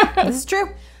him. Yeah, this is true.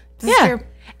 This is true.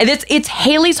 And it's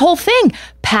Haley's whole thing.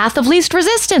 Path of least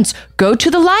resistance. Go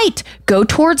to the light. Go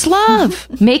towards love.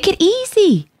 Make it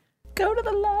easy. Go to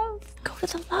the love. Go to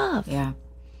the love. Yeah.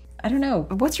 I don't know.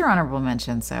 What's your honorable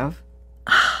mention, Soph?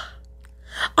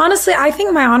 Honestly, I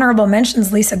think my honorable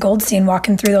mention's Lisa Goldstein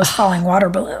walking through those falling water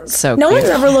balloons. So no cute. one's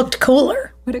ever looked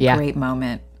cooler. What a great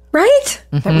moment. Right?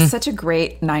 Mm-hmm. That was such a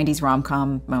great 90s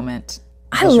rom-com moment.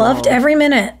 I loved every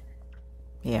minute.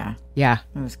 Yeah. Yeah.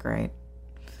 It was great.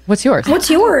 What's yours?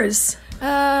 What's yours?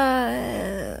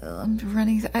 I'm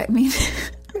running. I mean,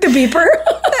 the beeper.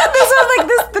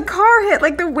 The car hit,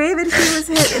 the way that he was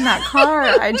hit in that car.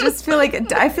 I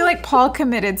feel like Paul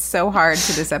committed so hard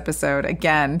to this episode.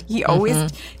 Again, he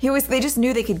always, they just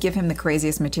knew they could give him the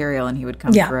craziest material and he would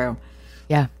come through.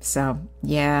 Yeah. So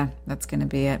yeah, that's going to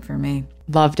be it for me.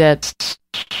 Loved it.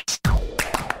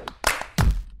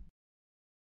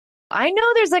 I know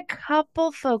there's a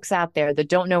couple folks out there that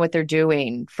don't know what they're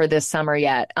doing for this summer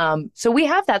yet. So we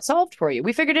have that solved for you.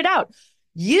 We figured it out.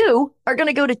 You are going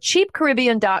to go to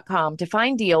cheapcaribbean.com to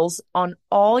find deals on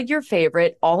all your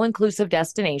favorite all-inclusive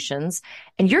destinations,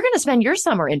 and you're going to spend your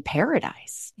summer in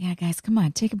paradise. Yeah, guys, come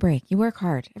on, take a break. You work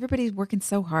hard. Everybody's working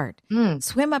so hard.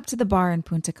 Swim up to the bar in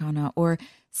Punta Cana or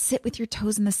sit with your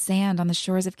toes in the sand on the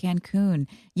shores of Cancun.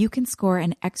 You can score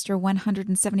an extra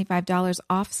 $175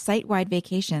 off site-wide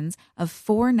vacations of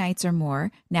 4 nights or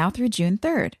more now through June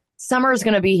 3rd. Summer is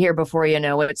going to be here before you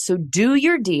know it, so do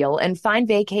your deal and find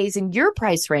vacays in your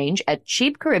price range at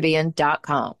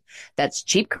cheapcaribbean.com. That's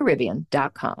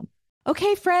cheapcaribbean.com.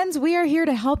 Okay, friends, we are here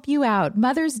to help you out.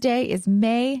 Mother's Day is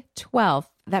May 12th.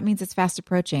 That means it's fast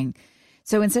approaching.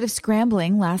 So instead of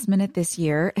scrambling last minute this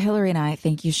year, Hillary and I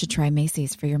think you should try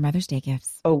Macy's for your Mother's Day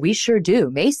gifts. Oh, we sure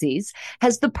do. Macy's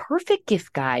has the perfect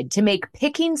gift guide to make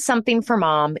picking something for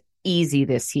mom easy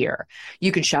this year.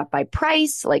 You can shop by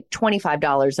price, like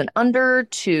 $25 and under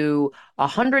to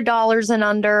 $100 and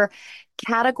under,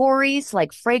 categories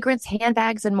like fragrance,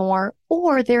 handbags, and more,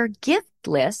 or their gift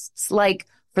lists like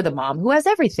for the mom who has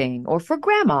everything, or for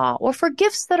grandma, or for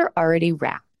gifts that are already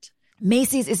wrapped.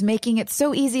 Macy's is making it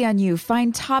so easy on you.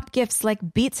 Find top gifts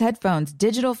like Beats headphones,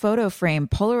 digital photo frame,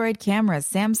 Polaroid cameras,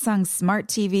 Samsung Smart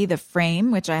TV, the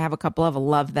frame, which I have a couple of,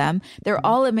 love them. They're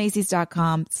all at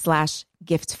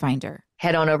Macy's.com/gift finder.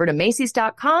 Head on over to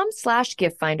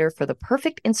Macy's.com/gift finder for the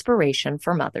perfect inspiration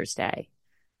for Mother's Day.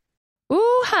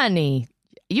 Ooh, honey,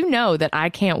 you know that I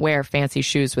can't wear fancy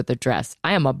shoes with a dress.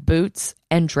 I am a boots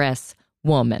and dress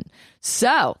woman.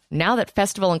 So now that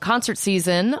festival and concert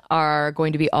season are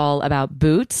going to be all about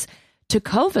boots,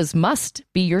 Tecovas must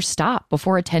be your stop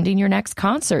before attending your next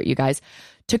concert, you guys.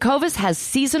 Tecovas has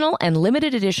seasonal and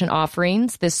limited edition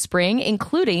offerings this spring,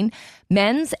 including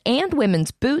men's and women's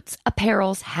boots,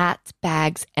 apparels, hats,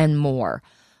 bags, and more.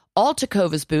 All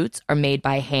Tecovas boots are made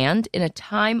by hand in a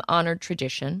time-honored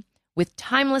tradition with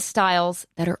timeless styles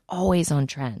that are always on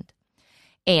trend.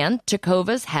 And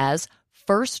Tecovas has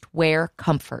first wear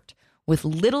comfort with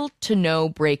little to no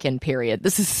break-in period.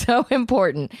 This is so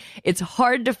important. It's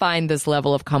hard to find this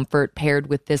level of comfort paired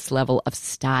with this level of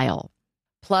style.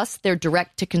 Plus, their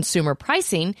direct-to-consumer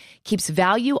pricing keeps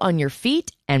value on your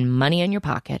feet and money in your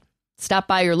pocket. Stop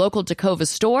by your local Tecova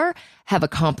store, have a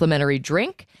complimentary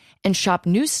drink, and shop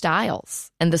new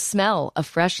styles. And the smell of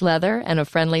fresh leather and a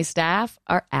friendly staff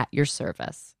are at your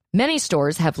service. Many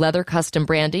stores have leather custom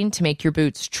branding to make your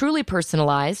boots truly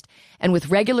personalized. And with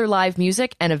regular live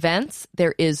music and events,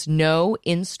 there is no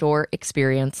in-store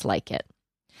experience like it.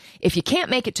 If you can't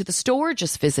make it to the store,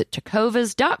 just visit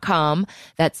tecovas.com.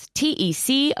 That's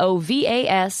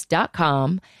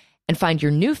TECOVAS.com and find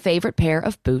your new favorite pair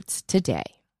of boots today.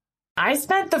 I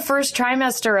spent the first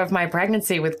trimester of my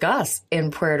pregnancy with Gus in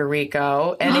Puerto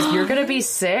Rico. And if you're going to be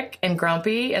sick and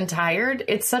grumpy and tired,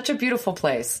 it's such a beautiful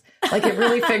place. Like, it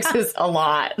really fixes a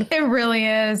lot. It really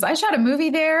is. I shot a movie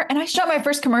there, and I shot my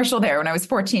first commercial there when I was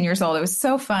 14 years old. It was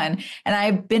so fun. And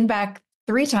I've been back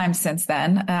 3 times since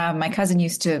then. My cousin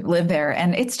used to live there,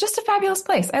 and it's just a fabulous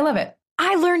place. I love it.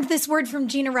 I learned this word from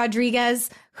Gina Rodriguez,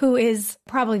 who is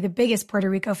probably the biggest Puerto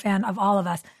Rico fan of all of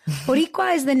us.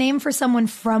 Boricua is the name for someone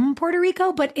from Puerto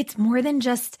Rico, but it's more than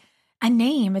just a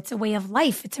name. It's a way of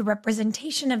life. It's a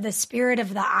representation of the spirit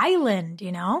of the island,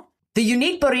 you know? The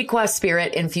unique Boricua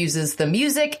spirit infuses the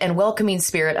music and welcoming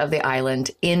spirit of the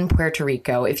island in Puerto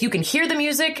Rico. If you can hear the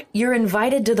music, you're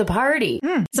invited to the party.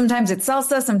 Sometimes it's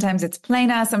salsa, sometimes it's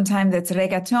plena, sometimes it's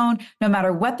reggaeton. No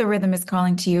matter what the rhythm is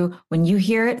calling to you, when you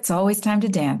hear it, it's always time to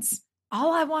dance.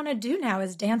 All I want to do now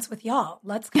is dance with y'all.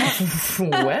 Let's go.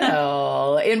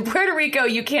 Well, in Puerto Rico,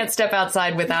 you can't step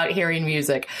outside without hearing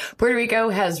music. Puerto Rico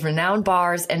has renowned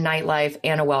bars and nightlife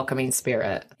and a welcoming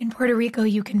spirit. In Puerto Rico,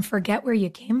 you can forget where you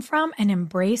came from and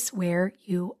embrace where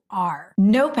you are.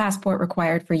 No passport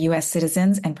required for U.S.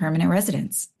 citizens and permanent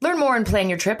residents. Learn more and plan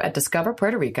your trip at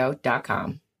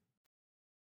discoverpuertorico.com.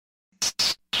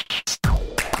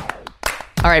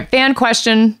 All right, fan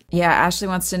question. Yeah, Ashley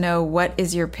wants to know, what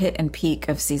is your pit and peak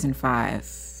of season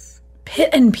 5? Pit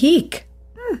and peak.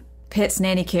 Pit's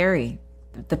Nanny Carey.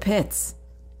 The pits.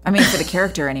 I mean, for the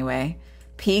character anyway.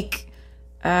 Peak,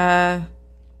 I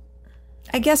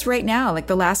guess right now, like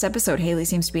the last episode, Haley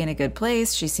seems to be in a good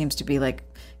place. She seems to be like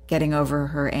getting over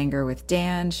her anger with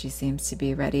Dan. She seems to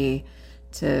be ready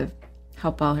to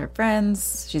help all her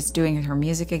friends. She's doing her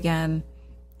music again.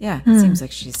 Yeah, it seems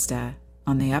like she's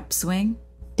on the upswing.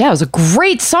 Yeah, it was a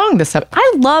great song this episode.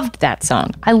 I loved that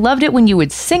song. I loved it when you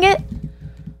would sing it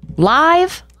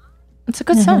live. It's a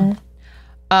good song.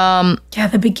 Yeah,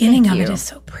 the beginning of it is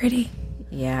so pretty.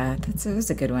 Yeah, it was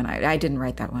a good one. I didn't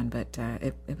write that one, but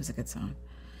it was a good song.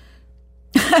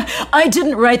 I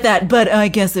didn't write that, but I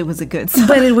guess it was a good song.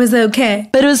 But it was okay.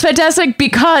 But it was fantastic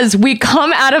because we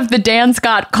come out of the Dan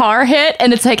Scott car hit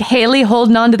and it's like Haley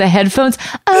holding on to the headphones.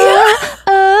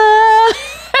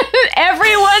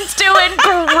 Everyone's doing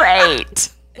great.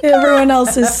 Everyone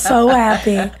else is so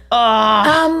happy.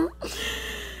 I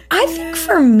think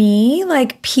for me,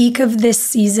 like peak of this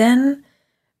season,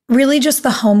 really just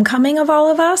the homecoming of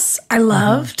all of us. I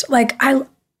loved, like I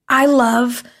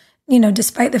love, you know,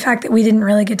 despite the fact that we didn't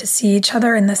really get to see each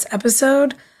other in this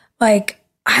episode, like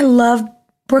I love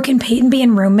Brooke and Peyton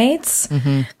being roommates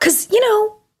because, you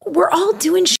know, we're all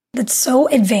doing shit that's so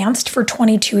advanced for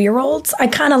 22-year-olds. I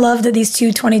kind of love that these two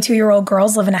 22-year-old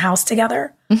girls live in a house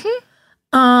together.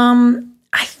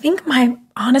 I think my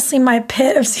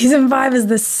pit of season 5 is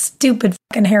this stupid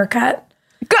fucking haircut.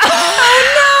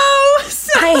 Oh no!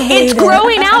 I hate it's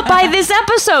growing out by this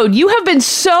episode. You have been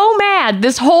so mad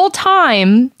this whole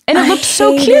time, and it looks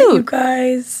so cute. You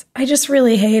guys, I just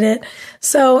really hate it.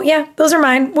 So yeah, those are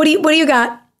mine. What do you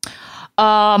got?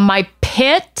 My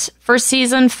pit for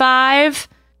season 5.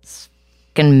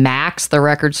 Fucking Max, the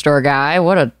record store guy.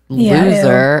 What a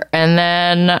loser. And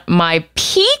then my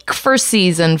peak for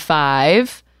season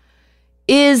 5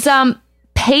 is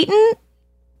Peyton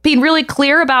being really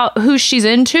clear about who she's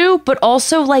into, but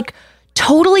also like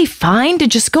totally fine to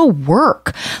just go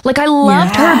work. Like I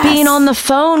loved her being on the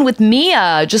phone with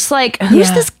Mia. Just like,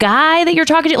 who's this guy that you're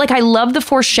talking to? Like I love the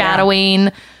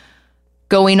foreshadowing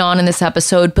going on in this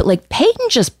episode, but like Peyton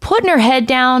just putting her head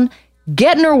down,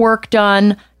 getting her work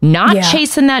done, not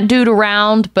chasing that dude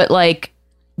around, but like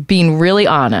being really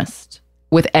honest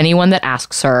with anyone that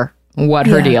asks her what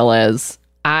her deal is.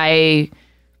 I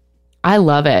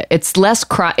love it. It's less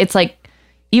it's like,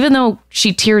 even though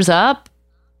she tears up,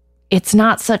 it's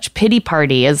not such pity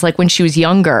party as like when she was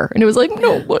younger and it was like,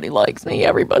 nobody likes me,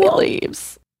 everybody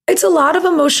leaves. It's a lot of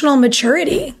emotional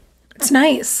maturity. It's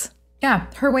nice. Yeah,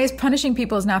 her way of punishing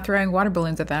people is now throwing water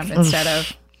balloons at them instead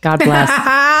of... God bless.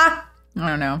 I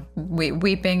don't know.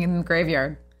 Weeping in the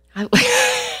graveyard.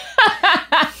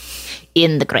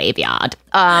 in the graveyard.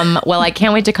 Well, I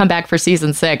can't wait to come back for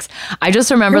season 6. I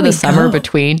just remember the summer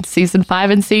between season 5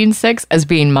 and season 6 as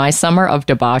being my summer of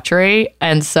debauchery.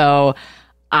 And so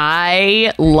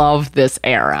I love this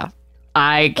era.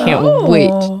 I can't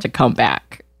wait to come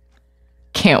back.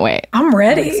 Can't wait. I'm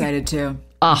ready. I'm excited too.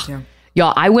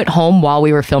 Y'all, I went home while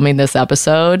we were filming this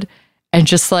episode and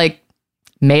just like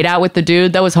made out with the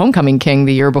dude that was homecoming king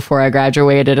the year before I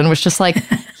graduated and was just like,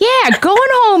 yeah, going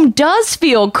home does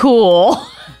feel cool.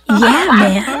 Yeah,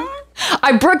 man.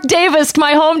 I Brooke Davis'd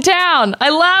my hometown. I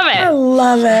love it. I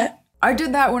love it. I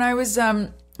did that when I was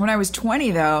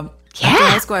 20 though. Yeah. After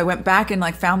high school, I went back and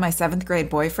like found my 7th grade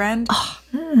boyfriend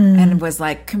and was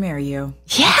like, come here, you.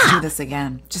 Yeah. Let's do this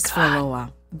again. Just for a little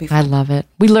while. I love it.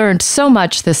 We learned so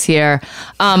much this year.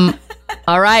 All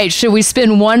right. Should we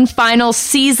spin one final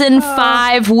season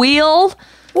 5 wheel?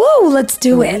 Woo, let's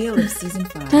do it. Wheel of season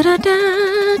 5. Da, da,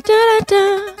 da, da,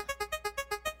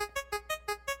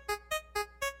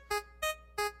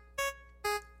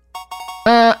 da,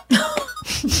 da.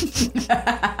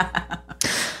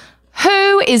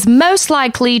 Who is most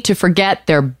likely to forget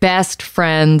their best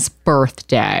friend's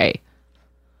birthday?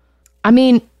 I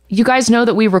mean, you guys know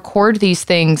that we record these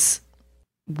things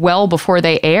well before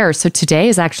they air. So today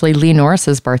is actually Lee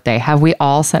Norris's birthday. Have we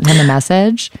all sent him a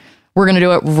message? We're going to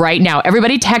do it right now.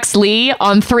 Everybody text Lee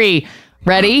on 3.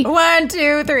 Ready? 1,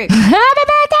 2, 3. Happy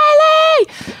birthday, Lee!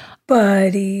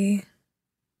 Buddy.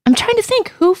 I'm trying to think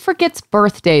who forgets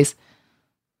birthdays.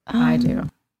 I do.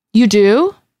 You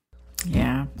do?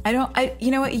 Yeah.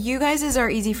 You know what? You guys are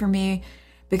easy for me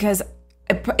because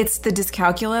it's the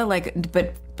dyscalculia, like,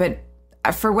 but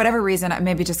for whatever reason,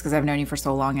 maybe just because I've known you for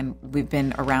so long and we've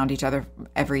been around each other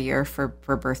every year for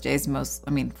birthdays,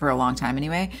 for a long time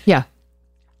anyway. Yeah.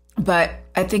 But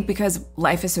I think because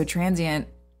life is so transient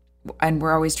and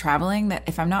we're always traveling, that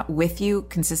if I'm not with you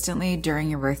consistently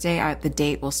during your birthday, the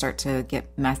date will start to get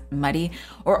muddy.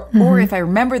 Or if I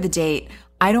remember the date,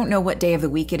 I don't know what day of the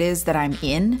week it is that I'm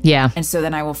in. Yeah. And so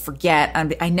then I will forget.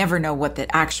 I never know what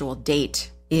the actual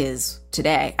date is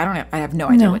today. I have no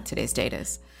idea what today's date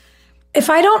is. If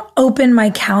I don't open my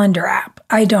calendar app,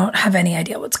 I don't have any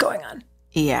idea what's going on.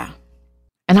 Yeah.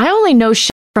 And I only know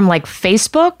shit from like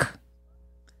Facebook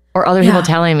or other people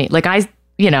telling me. Like I'm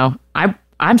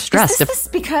stressed. Is this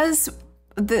because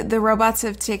the robots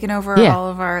have taken over all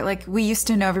of our, like, we used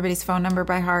to know everybody's phone number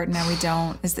by heart, and now we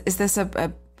don't. Is this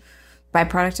a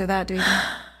byproduct of that, do you think?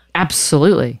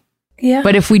 Absolutely. Yeah.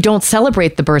 But if we don't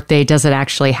celebrate the birthday, does it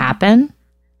actually happen?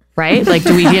 Right? Like,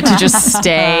 do we get to just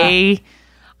stay?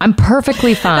 I'm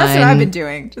perfectly fine. That's what I've been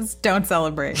doing. Just don't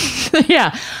celebrate.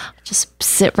 Yeah. Just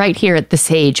sit right here at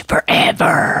this age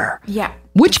forever. Yeah.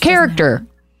 Which character?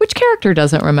 Which character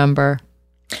doesn't remember?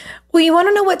 Well, you want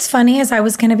to know what's funny is I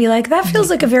was going to be like, that feels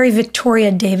like a very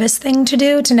Victoria Davis thing to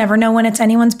do, to never know when it's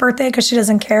anyone's birthday because she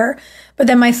doesn't care. But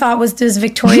then my thought was, does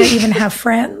Victoria even have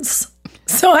friends?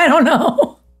 So I don't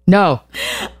know. No.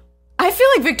 I feel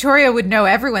like Victoria would know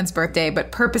everyone's birthday,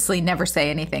 but purposely never say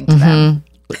anything to them.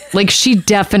 Like, she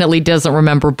definitely doesn't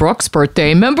remember Brooke's birthday.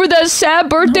 Remember that sad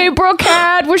birthday Brooke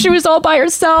had where she was all by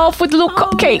herself with a little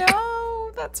cupcake?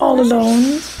 No, that's all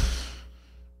alone.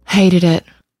 Hated it.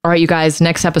 All right, you guys,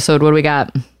 next episode, what do we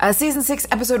got? Season 6,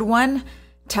 episode 1,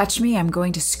 Touch Me, I'm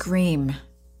Going to Scream,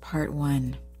 part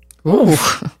 1. Ooh.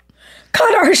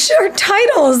 God, our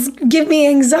titles give me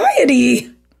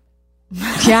anxiety.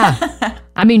 Yeah.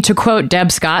 I mean, to quote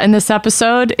Deb Scott in this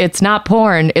episode, it's not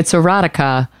porn, it's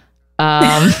erotica.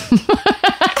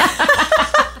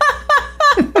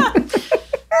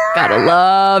 Gotta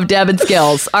love Deb and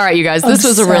Skills. All right, you guys, this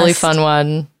was a really fun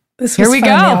one. Here we go.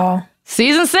 Y'all.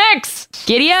 Season 6.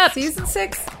 Giddy up. Season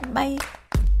 6. Bye.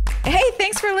 Hey,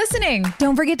 thanks for listening.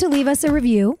 Don't forget to leave us a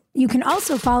review. You can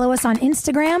also follow us on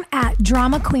Instagram at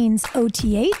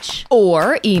DramaQueensOTH.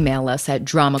 Or email us at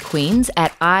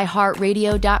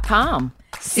dramaqueens@iheartradio.com.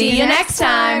 See you next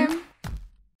time.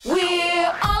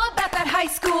 We're all about that high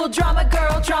school drama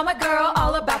girl,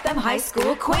 all about them high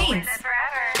school queens.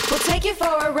 We'll take you for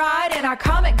a ride in our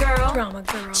comic girl,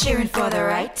 cheering for the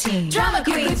right team. Drama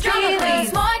queens,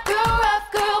 smart girl,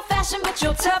 rough girl, fashion but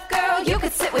you're tough girl. You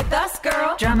could sit with us,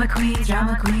 girl. Drama queens,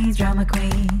 drama queens, drama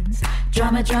queens,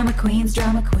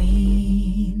 drama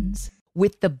queens.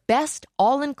 With the best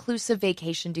all-inclusive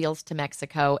vacation deals to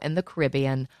Mexico and the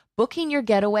Caribbean, booking your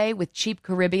getaway with Cheap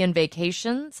Caribbean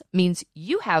Vacations means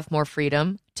you have more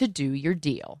freedom to do your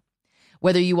deal.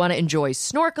 Whether you want to enjoy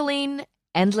snorkeling,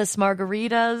 endless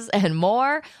margaritas, and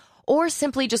more, or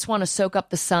simply just want to soak up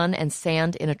the sun and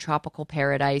sand in a tropical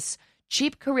paradise,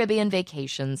 Cheap Caribbean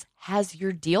Vacations has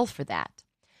your deal for that.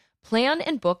 Plan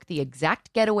and book the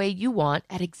exact getaway you want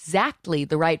at exactly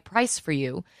the right price for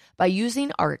you by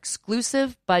using our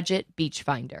exclusive budget beach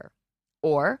finder.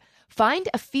 Or find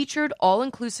a featured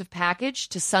all-inclusive package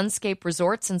to Sunscape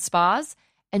Resorts and Spas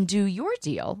and do your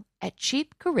deal at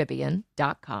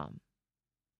cheapcaribbean.com.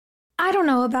 I don't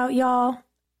know about y'all.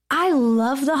 I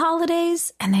love the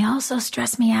holidays, and they also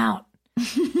stress me out.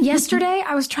 Yesterday,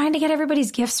 I was trying to get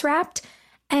everybody's gifts wrapped,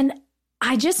 and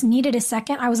I just needed a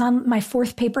second. I was on my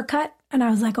 4th paper cut, and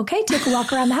I was like, okay, take a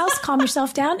walk around the house, calm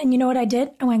yourself down. And you know what I did?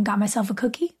 I went and got myself a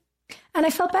cookie, and I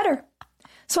felt better.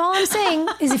 So all I'm saying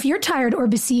is if you're tired or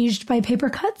besieged by paper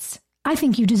cuts, I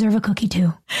think you deserve a cookie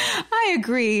too. I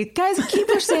agree. Guys,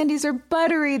 Keebler Sandies are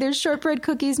buttery. They're shortbread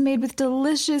cookies made with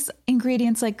delicious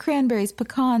ingredients like cranberries,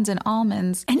 pecans, and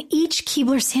almonds. And each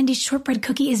Keebler Sandies shortbread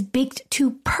cookie is baked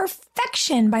to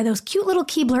perfection by those cute little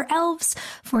Keebler elves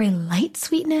for a light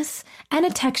sweetness and a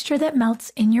texture that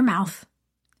melts in your mouth.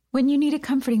 When you need a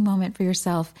comforting moment for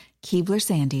yourself, Keebler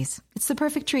Sandies. It's the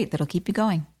perfect treat that'll keep you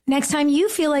going. Next time you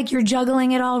feel like you're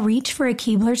juggling it all, reach for a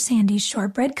Keebler Sandies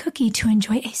shortbread cookie to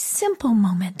enjoy a simple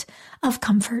moment of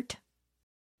comfort.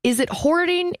 Is it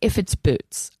hoarding if it's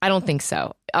boots? I don't think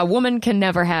so. A woman can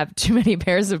never have too many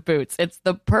pairs of boots. It's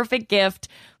the perfect gift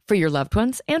for your loved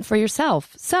ones and for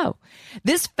yourself. So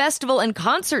this festival and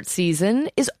concert season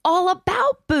is all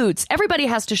about boots. Everybody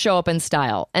has to show up in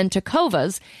style, and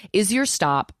Tecovas is your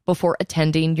stop before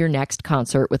attending your next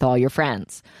concert with all your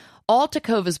friends. All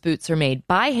Tecovas boots are made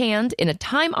by hand in a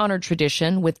time-honored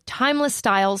tradition with timeless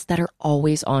styles that are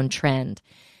always on trend.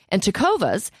 And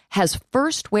Tecovas has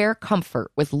first wear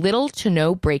comfort with little to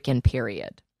no break-in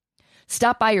period.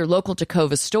 Stop by your local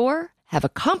Tecovas store, have a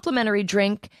complimentary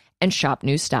drink, and shop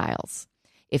new styles.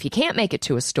 If you can't make it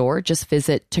to a store, just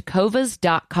visit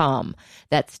tecovas.com.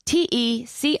 That's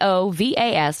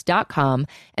TECOVAS.com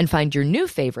and find your new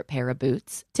favorite pair of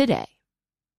boots today.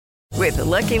 With the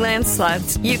Lucky Land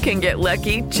Slots, you can get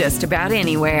lucky just about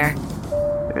anywhere.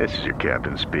 This is your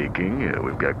captain speaking.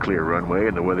 We've got clear runway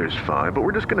and the weather's fine, but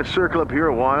we're just going to circle up here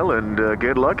a while and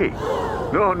get lucky.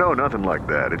 No, nothing like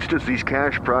that. It's just these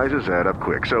cash prizes add up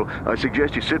quick. So I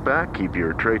suggest you sit back, keep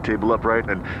your tray table upright,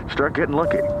 and start getting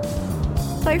lucky.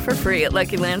 Play for free at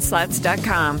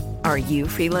LuckyLandSlots.com. Are you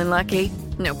feeling lucky?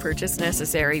 No purchase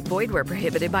necessary. Void where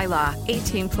prohibited by law.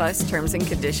 18+ terms and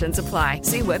conditions apply.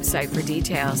 See website for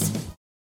details.